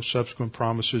also subsequent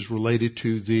promises related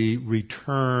to the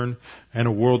return and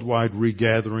a worldwide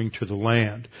regathering to the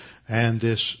land. And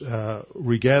this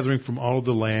regathering from all of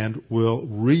the land will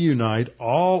reunite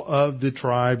all of the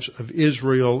tribes of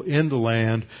Israel in the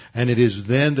land, and it is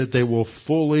then that they will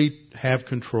fully have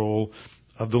control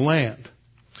of the land.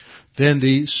 Then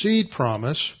the seed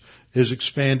promise is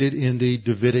expanded in the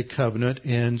Davidic covenant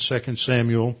in 2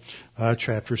 Samuel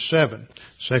chapter 7.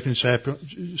 2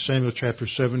 Samuel chapter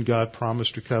 7, God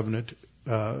promised a covenant,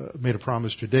 made a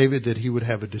promise to David that he would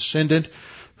have a descendant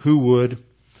who would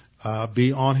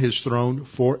be on his throne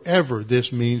forever.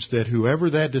 This means that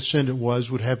whoever that descendant was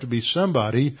would have to be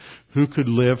somebody who could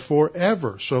live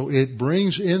forever. So it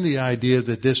brings in the idea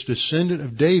that this descendant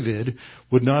of David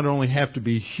would not only have to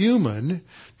be human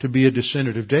to be a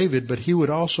descendant of David, but he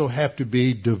would also have to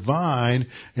be divine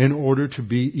in order to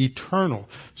be eternal.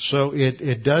 So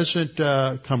it doesn't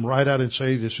come right out and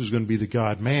say this is going to be the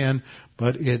God-man,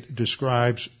 but it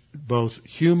describes both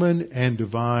human and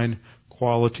divine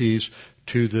qualities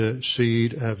to the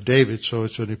seed of David. So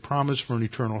it's a promise for an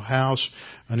eternal house,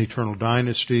 an eternal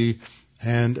dynasty,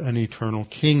 and an eternal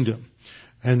kingdom.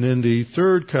 And then the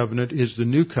third covenant is the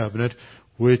new covenant,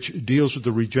 which deals with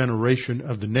the regeneration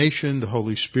of the nation, the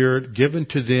Holy Spirit given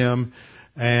to them,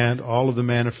 and all of the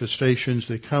manifestations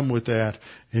that come with that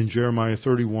in Jeremiah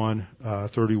 31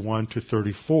 to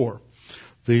 34.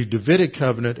 The Davidic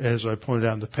covenant, as I pointed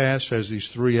out in the past, has these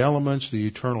three elements: the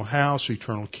eternal house,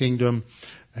 eternal kingdom,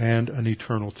 and an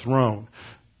eternal throne.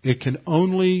 It can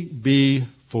only be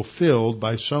fulfilled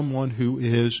by someone who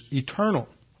is eternal.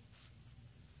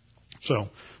 So,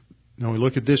 now we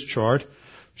look at this chart,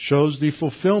 shows the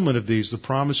fulfillment of these. The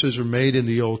promises are made in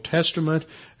the Old Testament,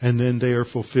 and then they are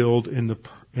fulfilled in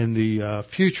the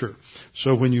future.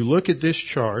 So when you look at this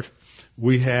chart,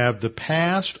 we have the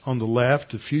past on the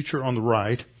left, the future on the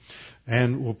right,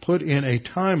 and we'll put in a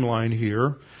timeline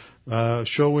here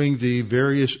showing the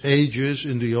various ages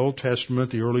in the Old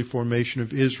Testament, the early formation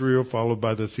of Israel, followed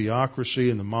by the theocracy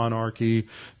and the monarchy,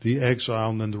 the exile,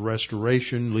 and then the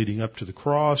restoration leading up to the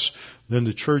cross, then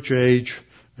the church age,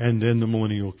 and then the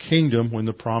millennial kingdom when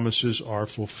the promises are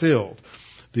fulfilled.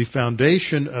 The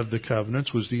foundation of the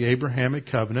covenants was the Abrahamic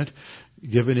covenant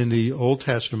given in the Old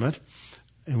Testament,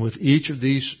 and with each of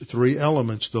these three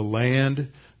elements, the land,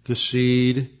 the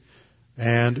seed,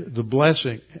 and the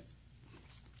blessing,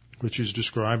 which is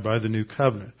described by the New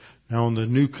Covenant. Now on the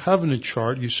New Covenant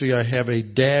chart, you see I have a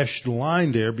dashed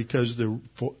line there because the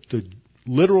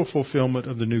literal fulfillment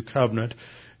of the New Covenant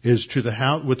is to the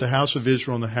house, with the house of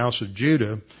Israel and the house of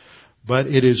Judah, but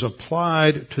it is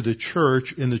applied to the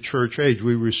church in the church age.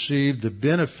 We receive the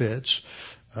benefits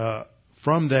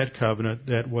from that covenant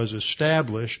that was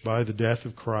established by the death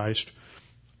of Christ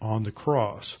on the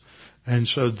cross. And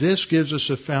so this gives us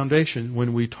a foundation.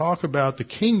 When we talk about the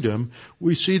kingdom,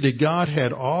 we see that God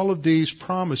had all of these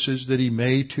promises that He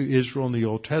made to Israel in the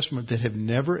Old Testament that have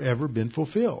never ever been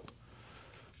fulfilled.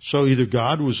 So either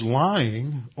God was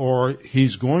lying or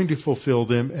He's going to fulfill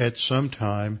them at some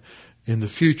time in the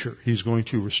future. He's going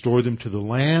to restore them to the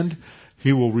land.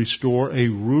 He will restore a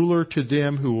ruler to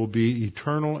them who will be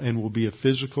eternal and will be a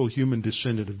physical human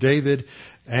descendant of David.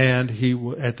 And he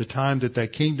will, at the time that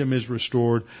that kingdom is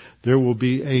restored, there will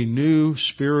be a new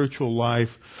spiritual life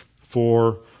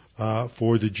for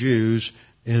the Jews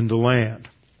in the land.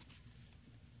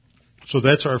 So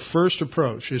that's our first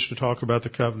approach, is to talk about the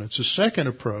covenants. The second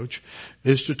approach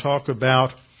is to talk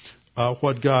about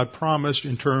what God promised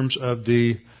in terms of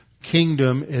the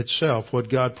kingdom itself, what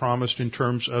God promised in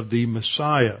terms of the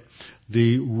Messiah,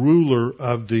 the ruler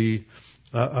of the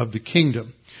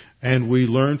kingdom. And we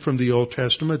learn from the Old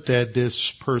Testament that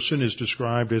this person is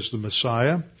described as the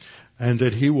Messiah, and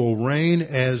that he will reign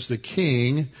as the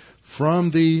king from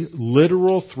the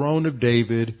literal throne of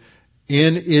David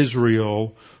in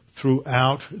Israel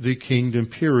throughout the kingdom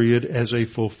period as a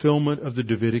fulfillment of the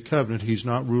Davidic covenant. He's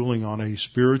not ruling on a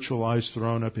spiritualized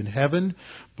throne up in heaven,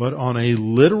 but on a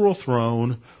literal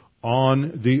throne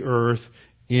on the earth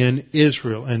in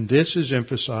Israel. And this is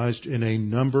emphasized in a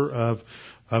number of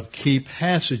key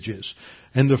passages.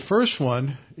 And the first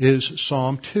one is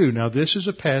Psalm 2. Now this is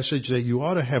a passage that you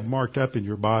ought to have marked up in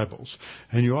your Bibles.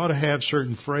 And you ought to have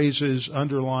certain phrases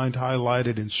underlined,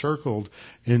 highlighted, and circled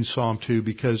in Psalm 2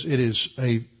 because it is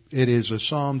a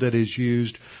psalm that is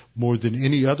used more than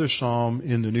any other psalm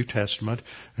in the New Testament.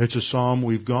 It's a psalm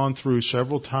we've gone through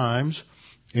several times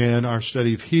in our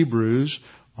study of Hebrews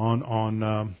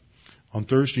on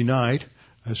Thursday night,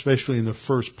 especially in the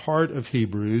first part of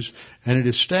Hebrews, and it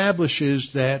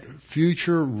establishes that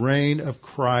future reign of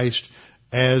Christ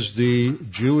as the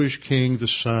Jewish king, the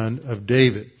son of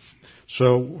David.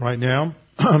 So right now,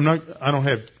 I don't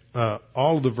have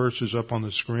all of the verses up on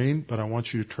the screen, but I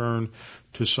want you to turn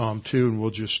to Psalm 2, and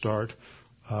we'll just start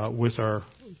with our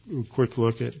quick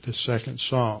look at the second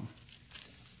Psalm.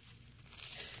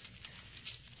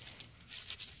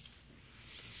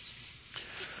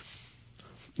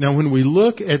 Now, when we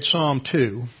look at Psalm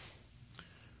 2,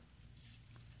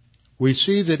 we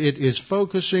see that it is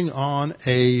focusing on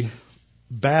a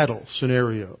battle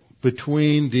scenario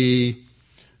between the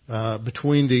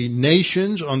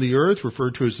nations on the earth,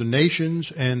 referred to as the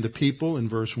nations, and the people in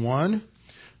verse 1,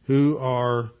 who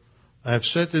have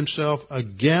set themselves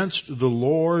against the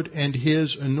Lord and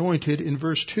His anointed in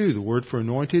verse 2. The word for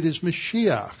anointed is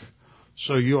Mashiach.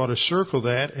 So you ought to circle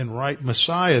that and write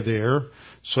Messiah there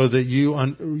so that you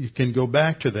can go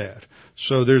back to that.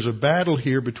 So there's a battle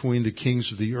here between the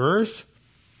kings of the earth,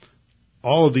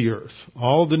 all of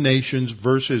the nations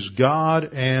versus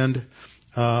God and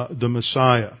the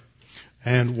Messiah.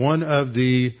 And one of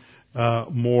the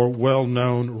more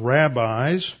well-known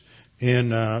rabbis in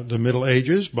the Middle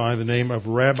Ages by the name of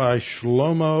Rabbi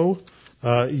Shlomo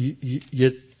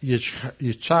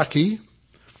Yitzhaki,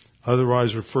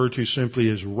 otherwise referred to simply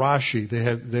as Rashi.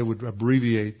 They would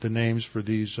abbreviate the names for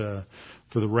these for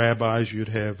the rabbis. You'd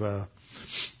have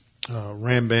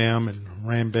Rambam and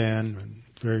Ramban and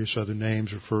various other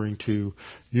names referring to,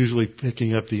 usually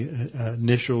picking up the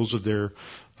initials of their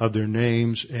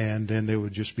names, and then they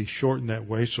would just be shortened that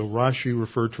way. So Rashi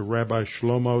referred to Rabbi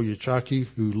Shlomo Yitzhaki,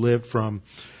 who lived from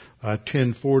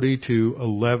 1040 to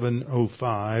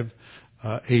 1105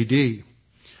 A.D.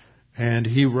 And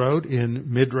he wrote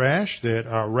in Midrash that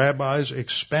our rabbis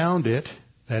expound it,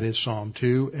 that is Psalm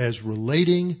 2, as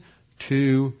relating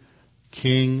to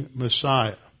King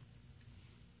Messiah.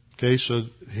 Okay, so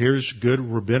here's good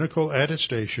rabbinical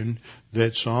attestation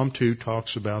that Psalm 2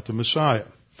 talks about the Messiah.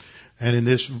 And in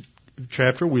this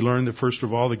chapter, we learn that first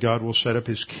of all, that God will set up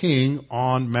His king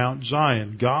on Mount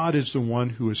Zion. God is the one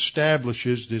who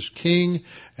establishes this king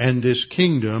and this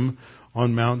kingdom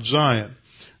on Mount Zion.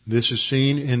 This is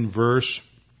seen in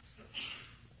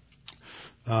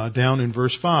down in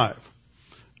verse 5.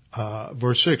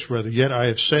 Verse 6 rather. Yet I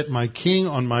have set my king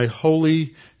on my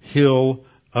holy hill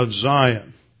of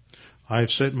Zion. I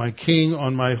have set my king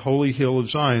on my holy hill of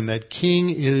Zion. That king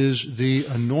is the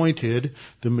anointed,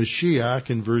 the Mashiach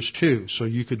in verse 2. So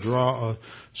you could draw a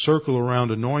circle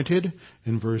around anointed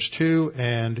in verse 2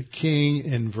 and king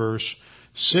in verse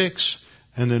 6,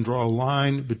 and then draw a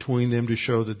line between them to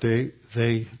show that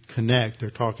they connect.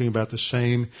 They're talking about the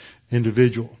same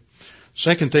individual.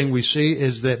 Second thing we see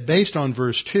is that based on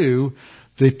verse 2,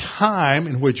 the time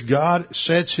in which God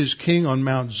sets His king on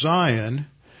Mount Zion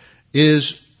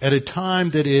is at a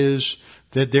time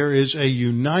that there is a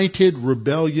united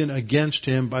rebellion against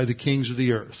Him by the kings of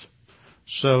the earth.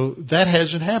 So that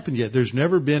hasn't happened yet. There's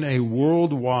never been a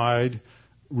worldwide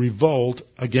revolt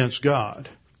against God.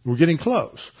 We're getting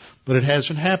close, but it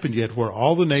hasn't happened yet where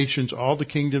all the nations, all the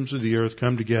kingdoms of the earth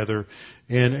come together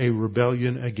in a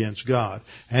rebellion against God.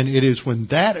 And it is when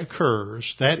that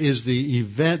occurs, that is the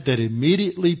event that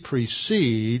immediately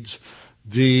precedes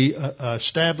the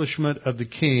establishment of the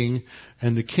king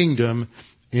and the kingdom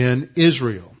in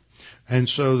Israel. And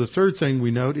so the third thing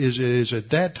we note is it is at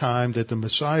that time that the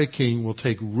Messiah King will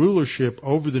take rulership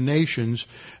over the nations,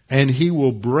 and He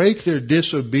will break their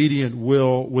disobedient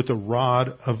will with a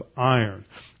rod of iron.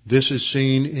 This is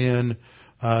seen in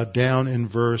down in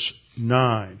verse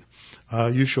 9.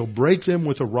 You shall break them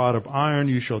with a rod of iron.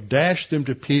 You shall dash them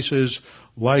to pieces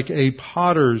like a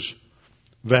potter's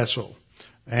vessel.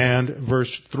 And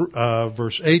verse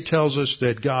 8 tells us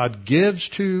that God gives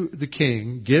to the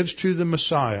king, gives to the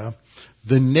Messiah,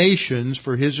 the nations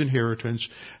for His inheritance,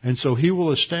 and so He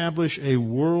will establish a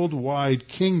worldwide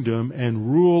kingdom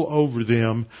and rule over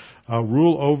them,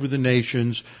 rule over the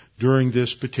nations during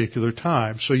this particular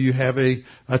time. So you have a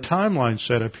timeline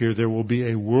set up here. There will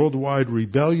be a worldwide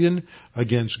rebellion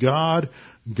against God.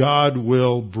 God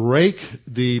will break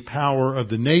the power of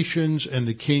the nations and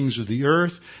the kings of the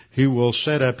earth. He will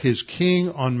set up His king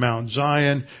on Mount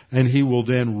Zion, and He will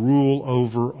then rule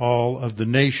over all of the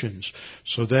nations.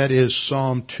 So that is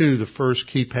Psalm 2, the first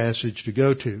key passage to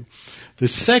go to. The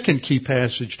second key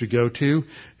passage to go to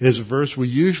is a verse we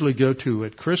usually go to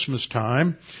at Christmas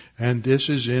time, and this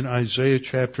is in Isaiah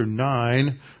chapter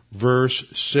 9, verse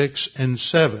 6 and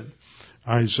 7.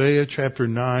 Isaiah chapter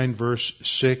 9, verse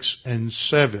 6 and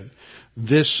 7.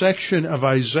 This section of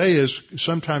Isaiah is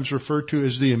sometimes referred to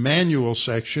as the Emmanuel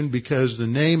section because the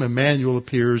name Emmanuel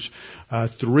appears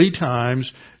 3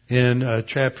 times in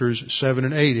chapters 7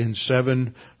 and 8, in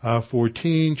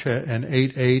 7:14 and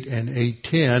 8:8 and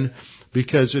 8:10,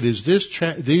 because it is these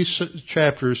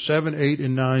chapters 7, 8,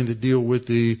 and 9 that deal with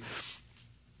the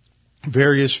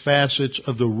various facets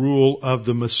of the rule of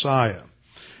the Messiah.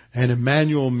 And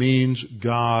Emmanuel means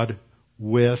God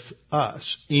with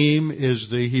us. Im is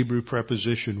the Hebrew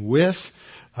preposition with.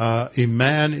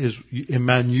 Eman is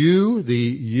Emanu, the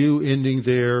U ending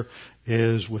there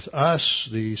is with us,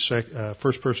 the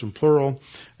first person plural,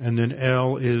 and then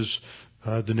El is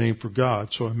the name for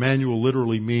God. So Emmanuel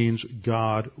literally means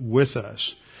God with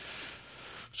us.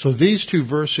 So these two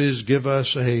verses give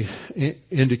us a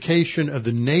indication of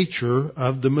the nature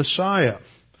of the Messiah.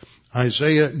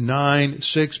 Isaiah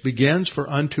 9:6 begins, "For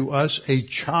unto us a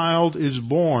child is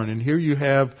born." And here you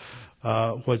have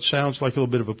what sounds like a little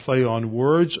bit of a play on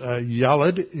words.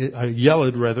 Yalad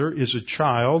is a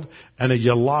child, and a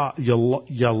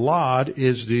yalad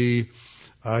is the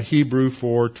Hebrew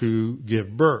for to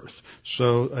give birth.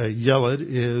 So yalad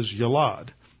is yalad.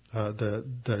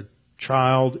 The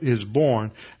child is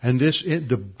born, and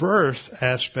the birth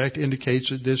aspect indicates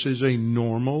that this is a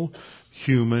normal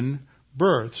human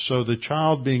birth. So the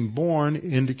child being born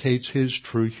indicates his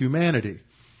true humanity.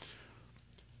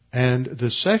 And the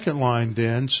second line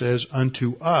then says,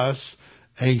 "Unto us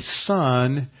a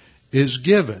son is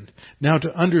given." Now,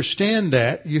 to understand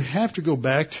that, you have to go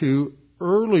back to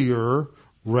earlier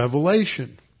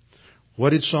revelation.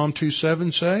 What did Psalm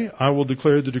 2:7 say? "I will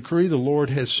declare the decree. The Lord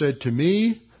has said to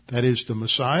me," that is the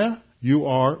Messiah, "You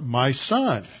are my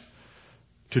son.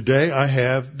 Today I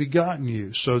have begotten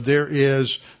you." So there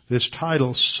is this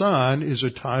title, son, is a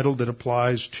title that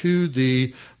applies to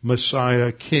the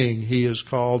Messiah King. He is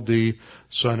called the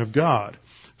Son of God.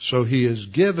 So he is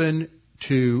given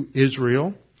to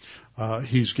Israel.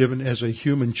 He's given as a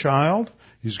human child.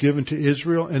 He's given to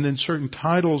Israel, and then certain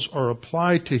titles are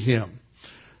applied to him.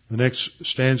 The next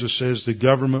stanza says the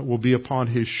government will be upon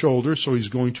his shoulder, so he's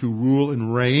going to rule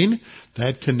and reign.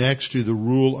 That connects to the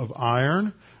rule of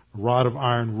iron. Rod of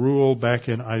iron rule back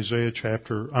in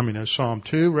Psalm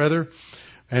 2 rather,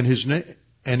 and his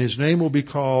name will be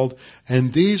called,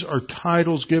 and these are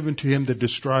titles given to him that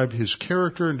describe his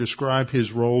character and describe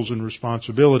his roles and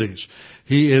responsibilities.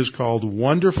 He is called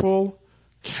Wonderful,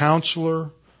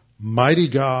 Counselor, Mighty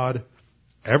God,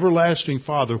 Everlasting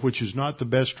Father, which is not the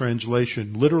best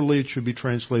translation. Literally it should be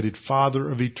translated Father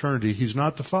of Eternity. He's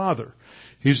not the Father.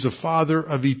 He's the Father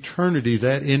of eternity.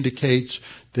 That indicates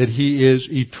that He is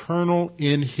eternal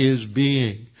in His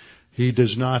being. He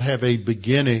does not have a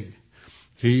beginning.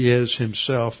 He is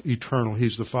Himself eternal.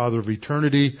 He's the Father of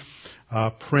eternity,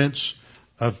 Prince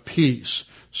of Peace.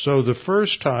 So the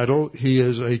first title, He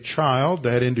is a child.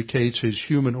 That indicates His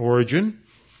human origin.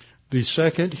 The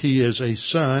second, He is a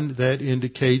son. That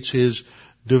indicates His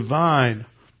divine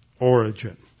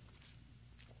origin.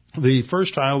 The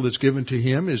first title that's given to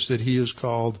him is that he is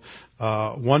called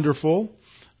Wonderful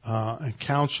and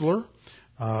Counselor.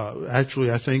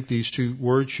 Actually, I think these two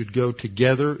words should go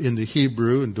together in the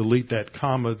Hebrew and delete that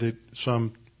comma that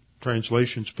some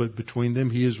translations put between them.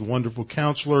 He is Wonderful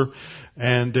Counselor,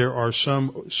 and there are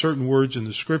some certain words in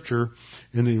the Scripture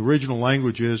in the original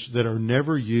languages that are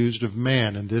never used of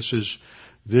man, and this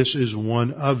is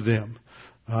one of them.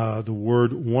 The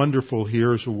word wonderful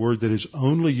here is a word that is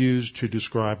only used to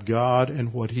describe God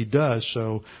and what He does.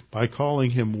 So by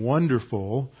calling Him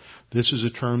wonderful, this is a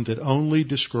term that only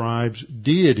describes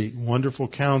deity, Wonderful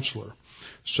Counselor.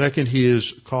 Second, He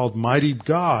is called Mighty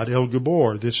God, El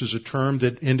Gabor. This is a term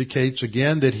that indicates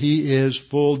again that He is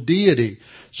full deity.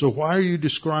 So why are you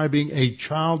describing a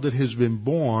child that has been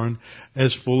born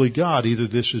as fully God? Either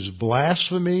this is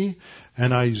blasphemy,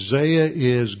 and Isaiah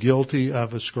is guilty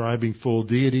of ascribing full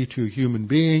deity to a human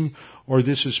being, or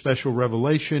this is special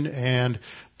revelation, and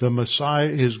the Messiah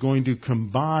is going to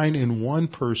combine in one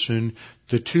person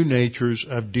the two natures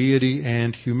of deity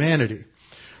and humanity.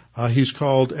 He's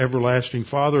called Everlasting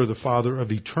Father, the Father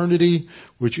of eternity,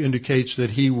 which indicates that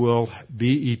He will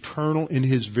be eternal in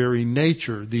His very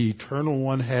nature. The Eternal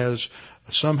One has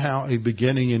somehow a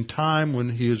beginning in time when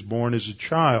He is born as a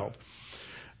child.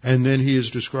 And then He is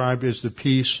described as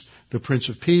the Prince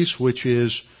of Peace, which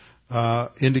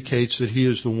indicates that He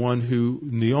is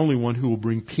the only one who will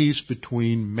bring peace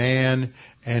between man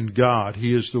and God.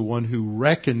 He is the one who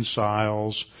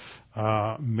reconciles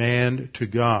man to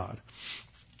God.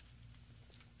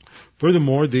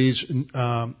 Furthermore, these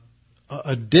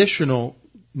additional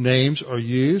names are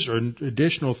used, or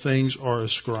additional things are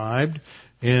ascribed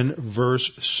in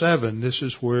verse 7. This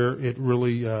is where it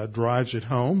really drives it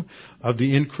home. Of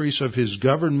the increase of His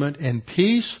government and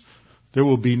peace, there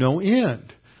will be no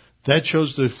end. That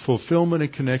shows the fulfillment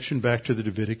and connection back to the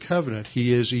Davidic covenant.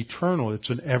 He is eternal. It's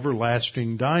an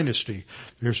everlasting dynasty.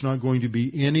 There's not going to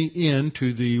be any end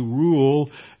to the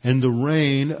rule and the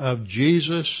reign of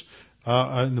Jesus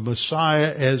and the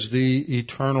Messiah as the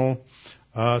eternal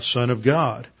Son of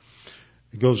God.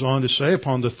 It goes on to say,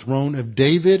 upon the throne of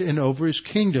David and over his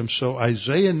kingdom. So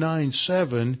Isaiah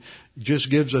 9:7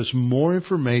 just gives us more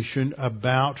information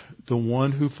about the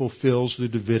one who fulfills the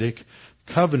Davidic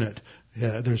covenant.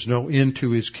 There's no end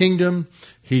to his kingdom.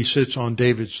 He sits on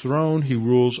David's throne. He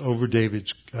rules over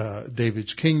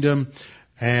David's kingdom,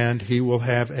 and he will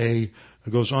have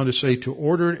it goes on to say, to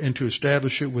order it and to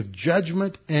establish it with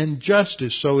judgment and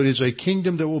justice. So it is a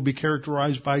kingdom that will be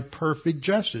characterized by perfect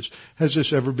justice. Has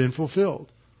this ever been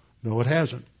fulfilled? No, it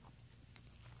hasn't.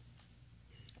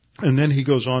 And then he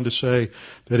goes on to say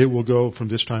that it will go from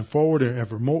this time forward and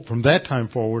evermore, from that time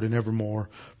forward and evermore,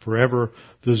 forever.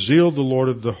 The zeal of the Lord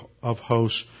of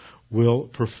hosts will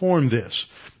perform this.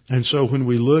 And so when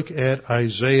we look at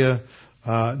Isaiah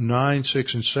 9,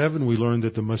 6, and 7, we learn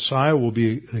that the Messiah will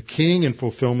be a king in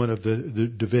fulfillment of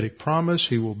the Davidic promise.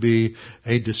 He will be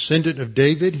a descendant of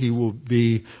David. He will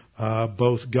be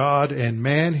both God and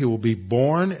man. He will be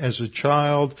born as a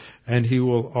child, and he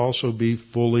will also be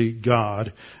fully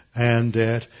God. And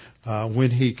that when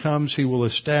he comes, he will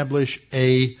establish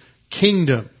a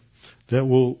kingdom that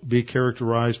will be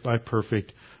characterized by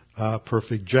perfect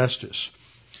justice.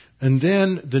 And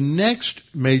then the next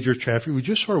major chapter, we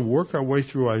just sort of work our way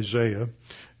through Isaiah,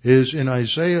 is in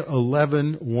Isaiah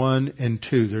 11, 1 and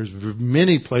 2. There's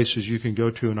many places you can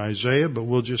go to in Isaiah, but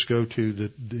we'll just go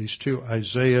to these two,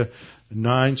 Isaiah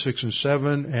 9, 6, and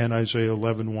 7, and Isaiah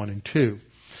 11, 1 and 2.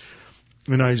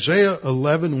 In Isaiah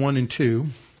 11, 1 and 2,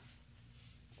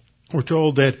 we're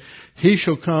told that there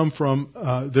shall come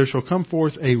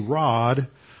forth a rod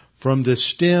from the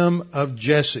stem of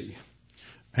Jesse,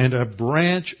 and a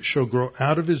branch shall grow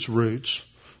out of his roots.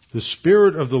 The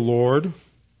Spirit of the Lord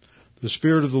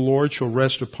shall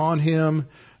rest upon him,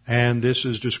 and this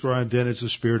is described then as the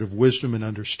Spirit of wisdom and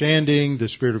understanding, the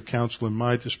Spirit of counsel and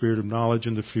might, the Spirit of knowledge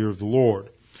and the fear of the Lord.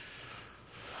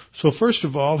 So first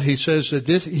of all, he says that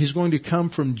he's going to come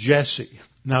from Jesse.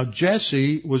 Now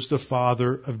Jesse was the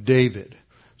father of David.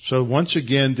 So once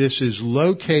again, this is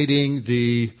locating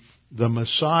the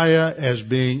Messiah as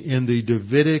being in the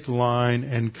Davidic line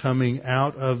and coming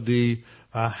out of the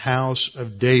house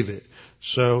of David.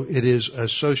 So it is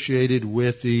associated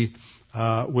with the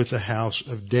house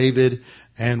of David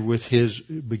and with his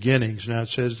beginnings. Now it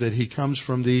says that he comes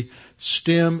from the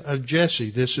stem of Jesse.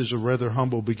 This is a rather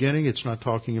humble beginning. It's not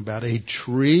talking about a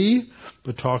tree,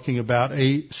 but talking about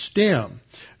a stem.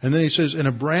 And then he says, and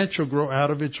a branch shall grow out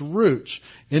of its roots,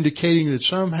 indicating that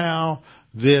somehow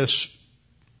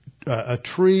a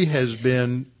tree has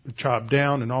been chopped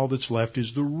down and all that's left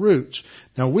is the roots.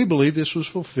 Now we believe this was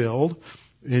fulfilled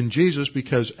in Jesus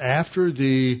because after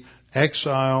the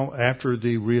exile, after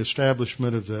the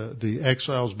reestablishment of the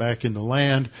exiles back in the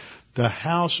land, the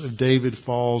house of David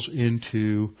falls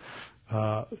into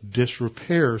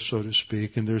disrepair, so to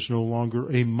speak, and there's no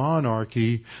longer a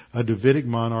monarchy, a Davidic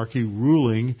monarchy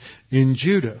ruling in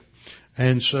Judah.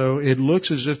 And so it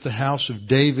looks as if the house of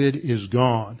David is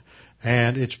gone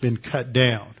and it's been cut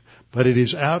down. But it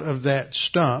is out of that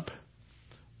stump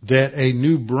that a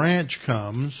new branch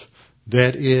comes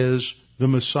that is the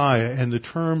Messiah. And the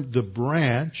term the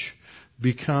branch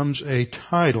becomes a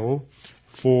title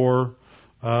for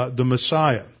the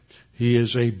Messiah. He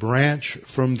is a branch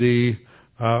from the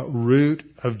root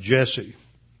of Jesse.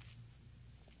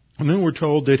 And then we're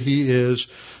told that he is,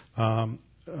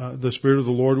 the Spirit of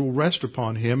the Lord will rest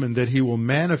upon him and that he will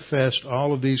manifest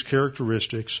all of these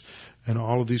characteristics and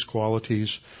all of these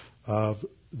qualities of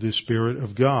the Spirit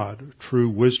of God. True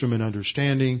wisdom and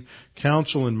understanding,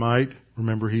 counsel and might.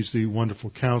 Remember, he's the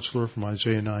wonderful counselor from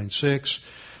Isaiah 9:6,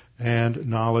 and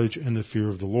knowledge and the fear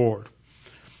of the Lord.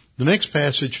 The next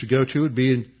passage to go to would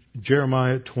be in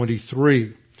Jeremiah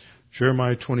 23.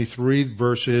 Jeremiah 23,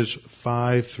 verses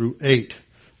 5 through 8.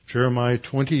 Jeremiah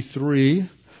 23,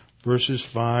 verses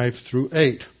 5 through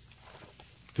 8.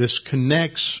 This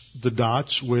connects the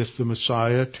dots with the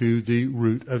Messiah to the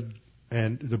root of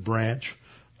and the branch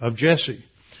of Jesse.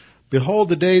 Behold,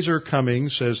 the days are coming,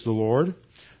 says the Lord,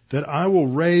 that I will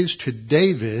raise to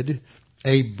David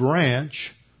a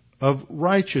branch of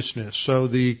righteousness. So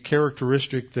the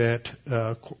characteristic that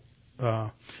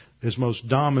is most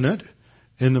dominant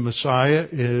in the Messiah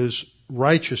is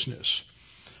righteousness.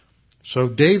 So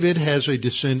David has a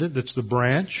descendant that's the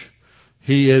branch.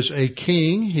 He is a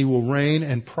king. He will reign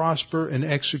and prosper and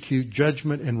execute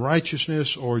judgment and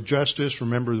righteousness or justice.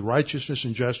 Remember, the righteousness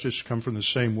and justice come from the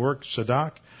same work,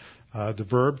 Sadak. the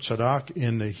verb tzedak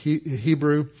in the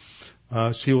Hebrew.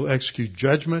 So he will execute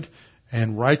judgment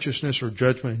and righteousness, or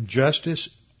judgment and justice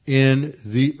in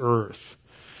the earth.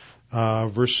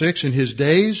 Verse 6, in his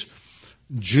days,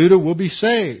 Judah will be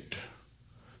saved.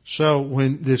 So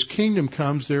when this kingdom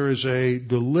comes, there is a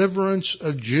deliverance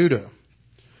of Judah.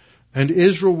 And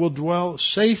Israel will dwell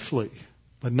safely,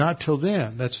 but not till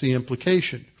then. That's the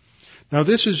implication. Now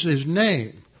this is his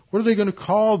name. What are they going to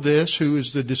call this who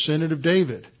is the descendant of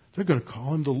David? They're going to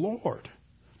call him the Lord.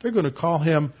 They're going to call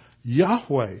him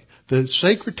Yahweh. The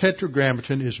sacred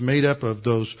tetragrammaton is made up of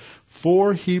those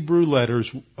 4 Hebrew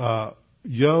letters,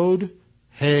 Yod,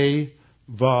 He,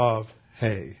 Vav,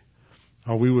 He.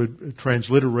 Or we would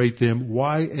transliterate them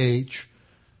YH,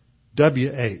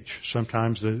 WH.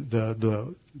 Sometimes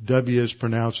the W is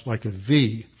pronounced like a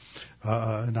V.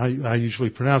 And I usually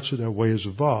pronounce it that way as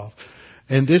a Vav.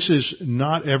 And this is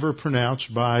not ever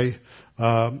pronounced by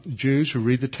Jews who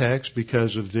read the text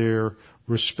because of their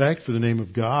respect for the name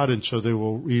of God, and so they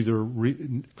will either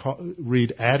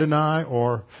read Adonai,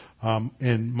 or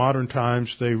in modern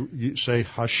times they say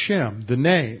Hashem, the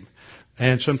name.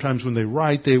 And sometimes when they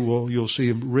write, you'll see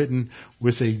them written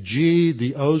with a G,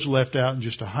 the O's left out and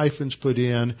just a hyphen's put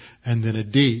in, and then a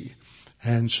D.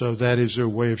 And so that is their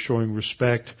way of showing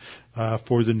respect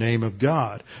for the name of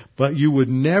God. But you would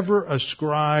never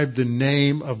ascribe the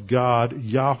name of God,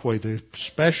 Yahweh, the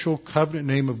special covenant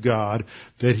name of God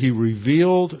that he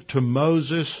revealed to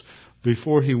Moses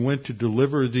before he went to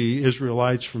deliver the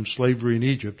Israelites from slavery in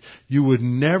Egypt. You would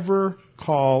never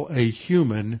call a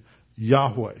human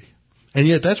Yahweh. And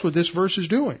yet that's what this verse is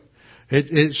doing.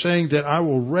 It's saying that I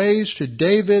will raise to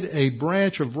David a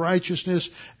branch of righteousness,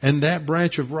 and that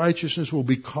branch of righteousness will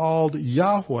be called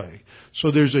Yahweh. So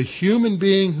there's a human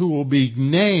being who will be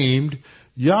named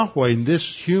Yahweh, and this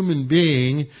human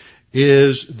being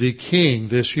is the king.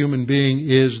 This human being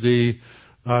is the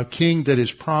king that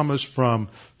is promised from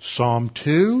Psalm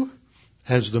 2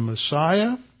 as the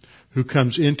Messiah, who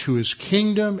comes into his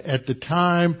kingdom at the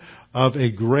time of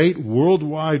a great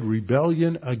worldwide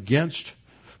rebellion against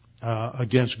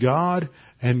God,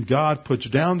 and God puts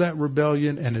down that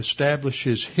rebellion and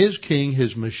establishes his king,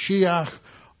 his Mashiach,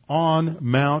 on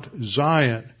Mount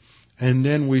Zion. And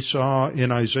then we saw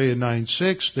in Isaiah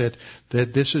 9:6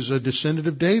 that this is a descendant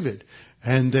of David,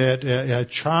 and that a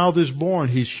child is born.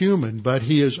 He's human, but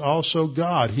he is also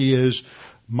God. He is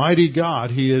mighty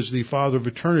God. He is the Father of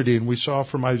eternity. And we saw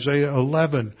from Isaiah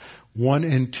 11:1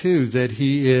 and 2 that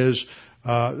he is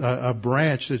a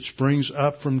branch that springs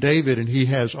up from David, and he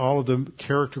has all of the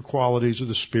character qualities of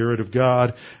the Spirit of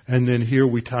God. And then here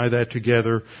we tie that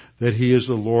together, that he is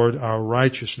the Lord our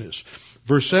righteousness.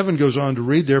 Verse 7 goes on to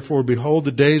read, therefore, behold,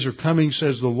 the days are coming,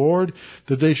 says the Lord,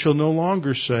 that they shall no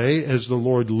longer say, as the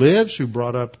Lord lives, who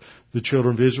brought up the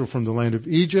children of Israel from the land of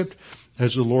Egypt,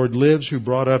 as the Lord lives, who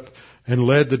brought up and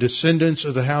led the descendants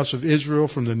of the house of Israel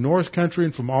from the north country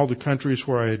and from all the countries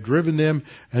where I had driven them,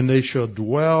 and they shall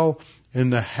dwell in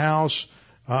the house,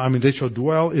 they shall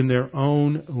dwell in their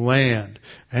own land.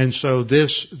 And so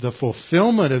the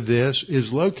fulfillment of this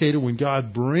is located when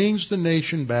God brings the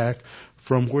nation back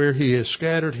from where he has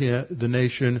scattered the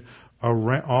nation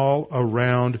all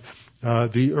around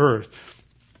the earth.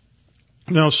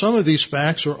 Now, some of these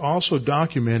facts are also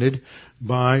documented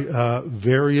by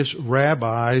various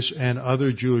rabbis and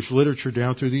other Jewish literature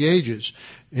down through the ages.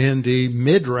 In the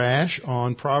Midrash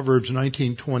on Proverbs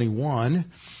 19:21,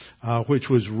 which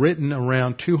was written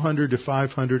around 200 to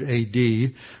 500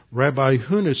 A.D., Rabbi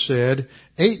Huna said,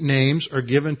 8 names are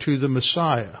given to the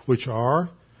Messiah, which are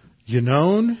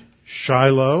Yenon,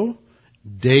 Shiloh,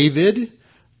 David,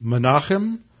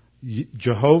 Menachem,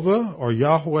 Jehovah, or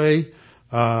Yahweh,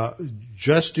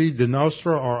 Justi de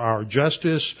Nostra, or our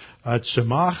justice,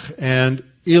 Tzemach, and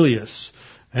Elias.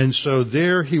 And so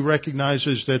there he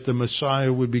recognizes that the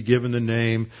Messiah would be given the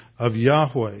name of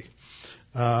Yahweh.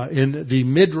 In the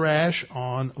Midrash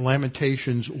on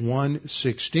Lamentations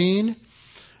 1:16,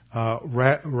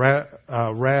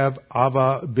 Rav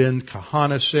Ava ben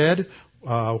Kahana said,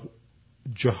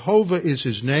 Jehovah is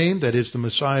his name, that is the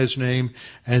Messiah's name,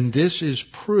 and this is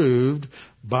proved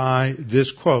by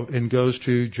this quote, and goes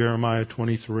to Jeremiah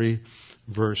 23,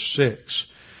 verse 6.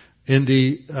 In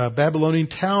the Babylonian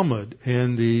Talmud,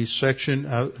 in the section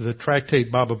of the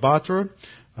tractate Baba Batra,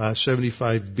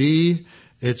 75b,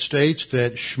 it states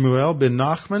that Shmuel ben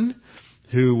Nachman,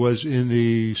 who was in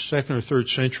the 2nd or 3rd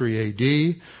century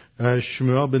A.D.,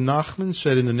 Shmuel ben Nachman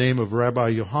said in the name of Rabbi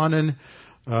Yohanan,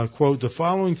 quote, "The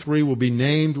following three will be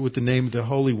named with the name of the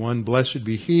Holy One. Blessed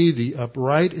be He, the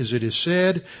upright, as it is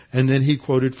said." And then he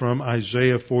quoted from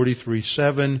Isaiah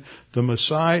 43:7, "The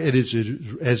Messiah,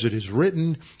 as it is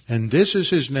written, and this is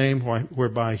His name,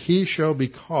 whereby He shall be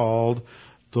called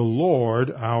the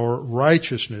Lord our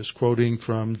righteousness," quoting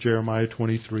from Jeremiah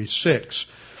 23:6.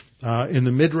 In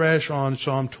the Midrash on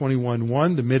Psalm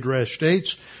 21:1, the Midrash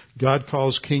states, God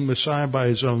calls King Messiah by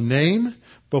His own name,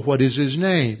 but what is His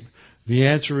name? The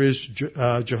answer is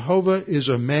Jehovah is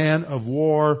a man of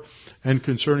war, and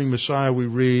concerning Messiah we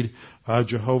read,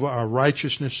 Jehovah our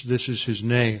righteousness, this is His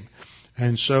name.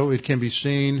 And so it can be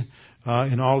seen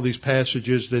in all of these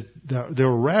passages that there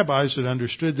were rabbis that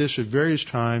understood this at various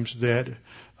times, that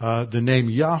the name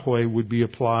Yahweh would be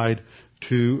applied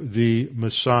to the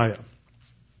Messiah.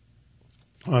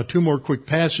 Two more quick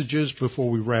passages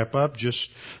before we wrap up, just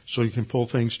so you can pull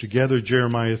things together.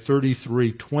 Jeremiah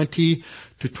 33:20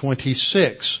 to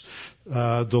 26.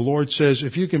 The Lord says,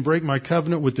 "If you can break my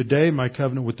covenant with the day, my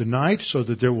covenant with the night, so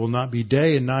that there will not be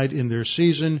day and night in their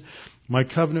season, my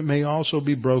covenant may also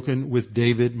be broken with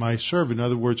David my servant." In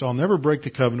other words, I'll never break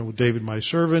the covenant with David my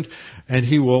servant, and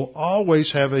he will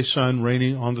always have a son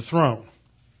reigning on the throne.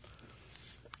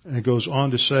 And it goes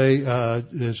on to say,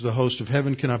 as the host of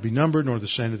heaven cannot be numbered, nor the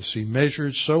sand of the sea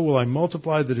measured, so will I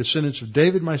multiply the descendants of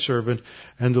David my servant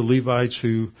and the Levites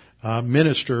who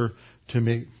minister to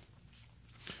me.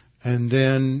 And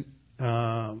then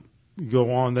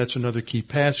go on, that's another key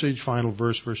passage, final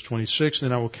verse, verse 26.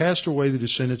 "Then I will cast away the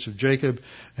descendants of Jacob,"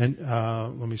 and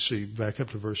back up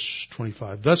to verse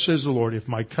 25. "Thus says the Lord, if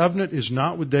my covenant is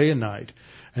not with day and night,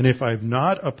 and if I have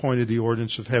not appointed the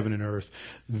ordinance of heaven and earth,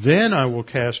 then I will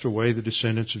cast away the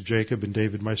descendants of Jacob and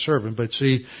David my servant." But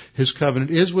see, His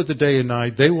covenant is with the day and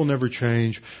night. They will never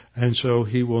change, and so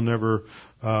He will never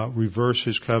reverse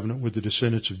His covenant with the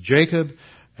descendants of Jacob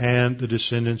and the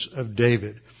descendants of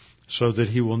David, so that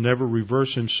He will never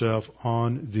reverse Himself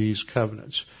on these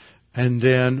covenants. And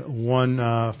then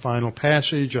one final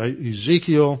passage,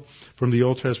 Ezekiel, from the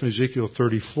Old Testament, Ezekiel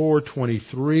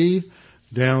 34:23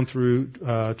 down through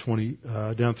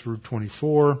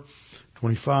 24,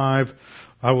 25.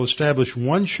 "I will establish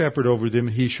one shepherd over them,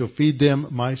 and he shall feed them,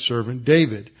 my servant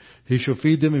David. He shall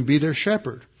feed them and be their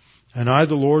shepherd. And I,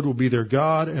 the Lord, will be their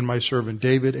God, and my servant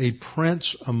David, a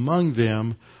prince among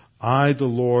them. I, the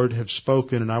Lord, have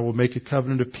spoken, and I will make a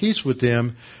covenant of peace with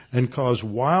them, and cause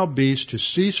wild beasts to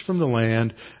cease from the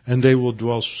land, and they will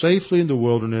dwell safely in the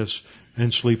wilderness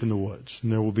and sleep in the woods. And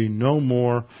there will be no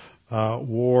more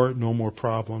war, no more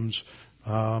problems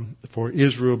for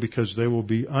Israel, because they will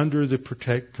be under the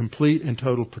complete and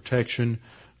total protection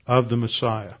of the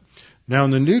Messiah." Now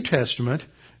in the New Testament,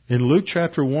 in Luke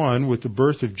chapter 1, with the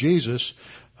birth of Jesus,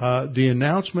 the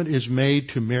announcement is made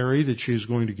to Mary that she is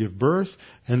going to give birth,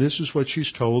 and this is what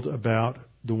she's told about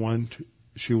the one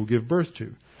she will give birth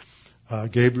to.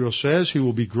 Gabriel says, "He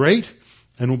will be great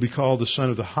and will be called the Son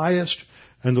of the Highest,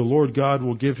 and the Lord God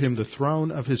will give him the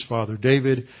throne of his father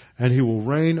David, and he will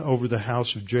reign over the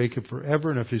house of Jacob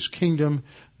forever, and of his kingdom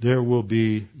there will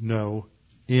be no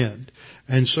end."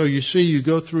 And so you see, you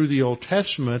go through the Old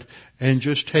Testament and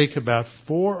just take about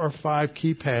 4 or 5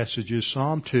 key passages,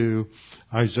 Psalm 2,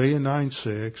 Isaiah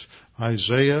 9:6,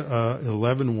 Isaiah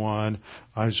 11:1,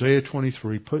 Isaiah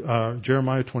 23,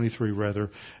 Jeremiah 23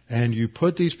 rather, and you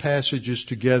put these passages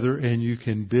together and you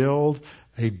can build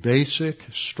a basic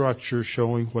structure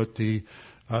showing what the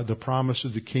promise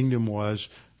of the kingdom was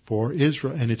for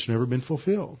Israel, and it's never been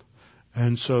fulfilled.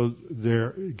 And so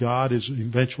God is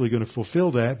eventually going to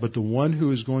fulfill that, but the one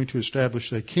who is going to establish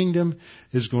that kingdom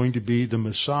is going to be the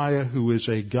Messiah, who is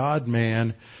a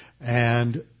God-man.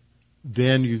 And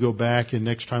then you go back, and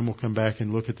next time we'll come back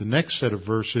and look at the next set of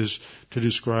verses to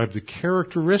describe the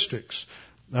characteristics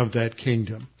of that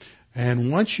kingdom.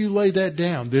 And once you lay that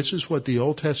down, this is what the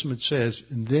Old Testament says,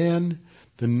 and then,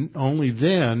 only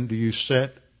then do you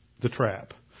set the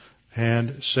trap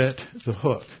and set the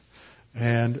hook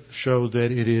and show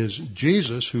that it is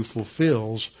Jesus who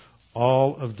fulfills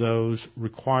all of those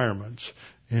requirements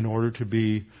in order to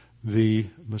be the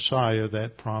Messiah,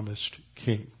 that promised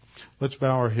King. Let's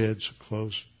bow our heads,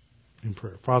 close in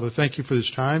prayer. Father, thank you for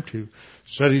this time to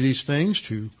study these things,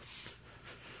 to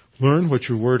learn what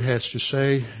your word has to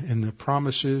say, and the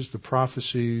promises, the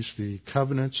prophecies, the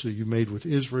covenants that you made with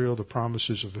Israel, the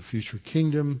promises of a future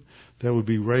kingdom that would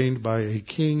be reigned by a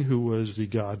king who was the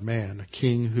God-man, a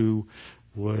king who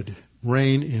would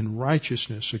reign in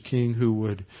righteousness, a king who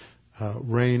would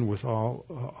reign with all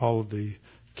of the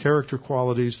character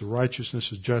qualities, the righteousness,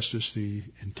 the justice, the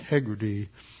integrity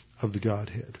of the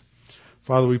Godhead.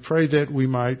 Father, we pray that we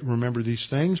might remember these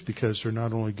things because they're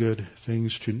not only good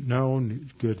things to know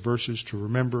and good verses to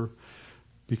remember,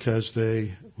 because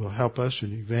they will help us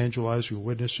in evangelizing or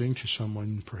witnessing to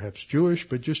someone perhaps Jewish,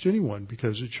 but just anyone,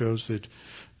 because it shows that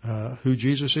who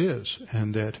Jesus is,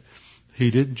 and that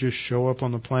He didn't just show up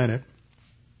on the planet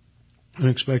and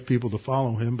expect people to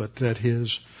follow Him, but that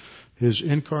His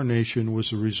incarnation was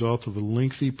the result of a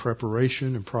lengthy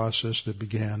preparation and process that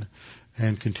began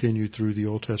and continued through the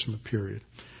Old Testament period.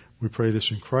 We pray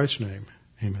this in Christ's name.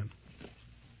 Amen.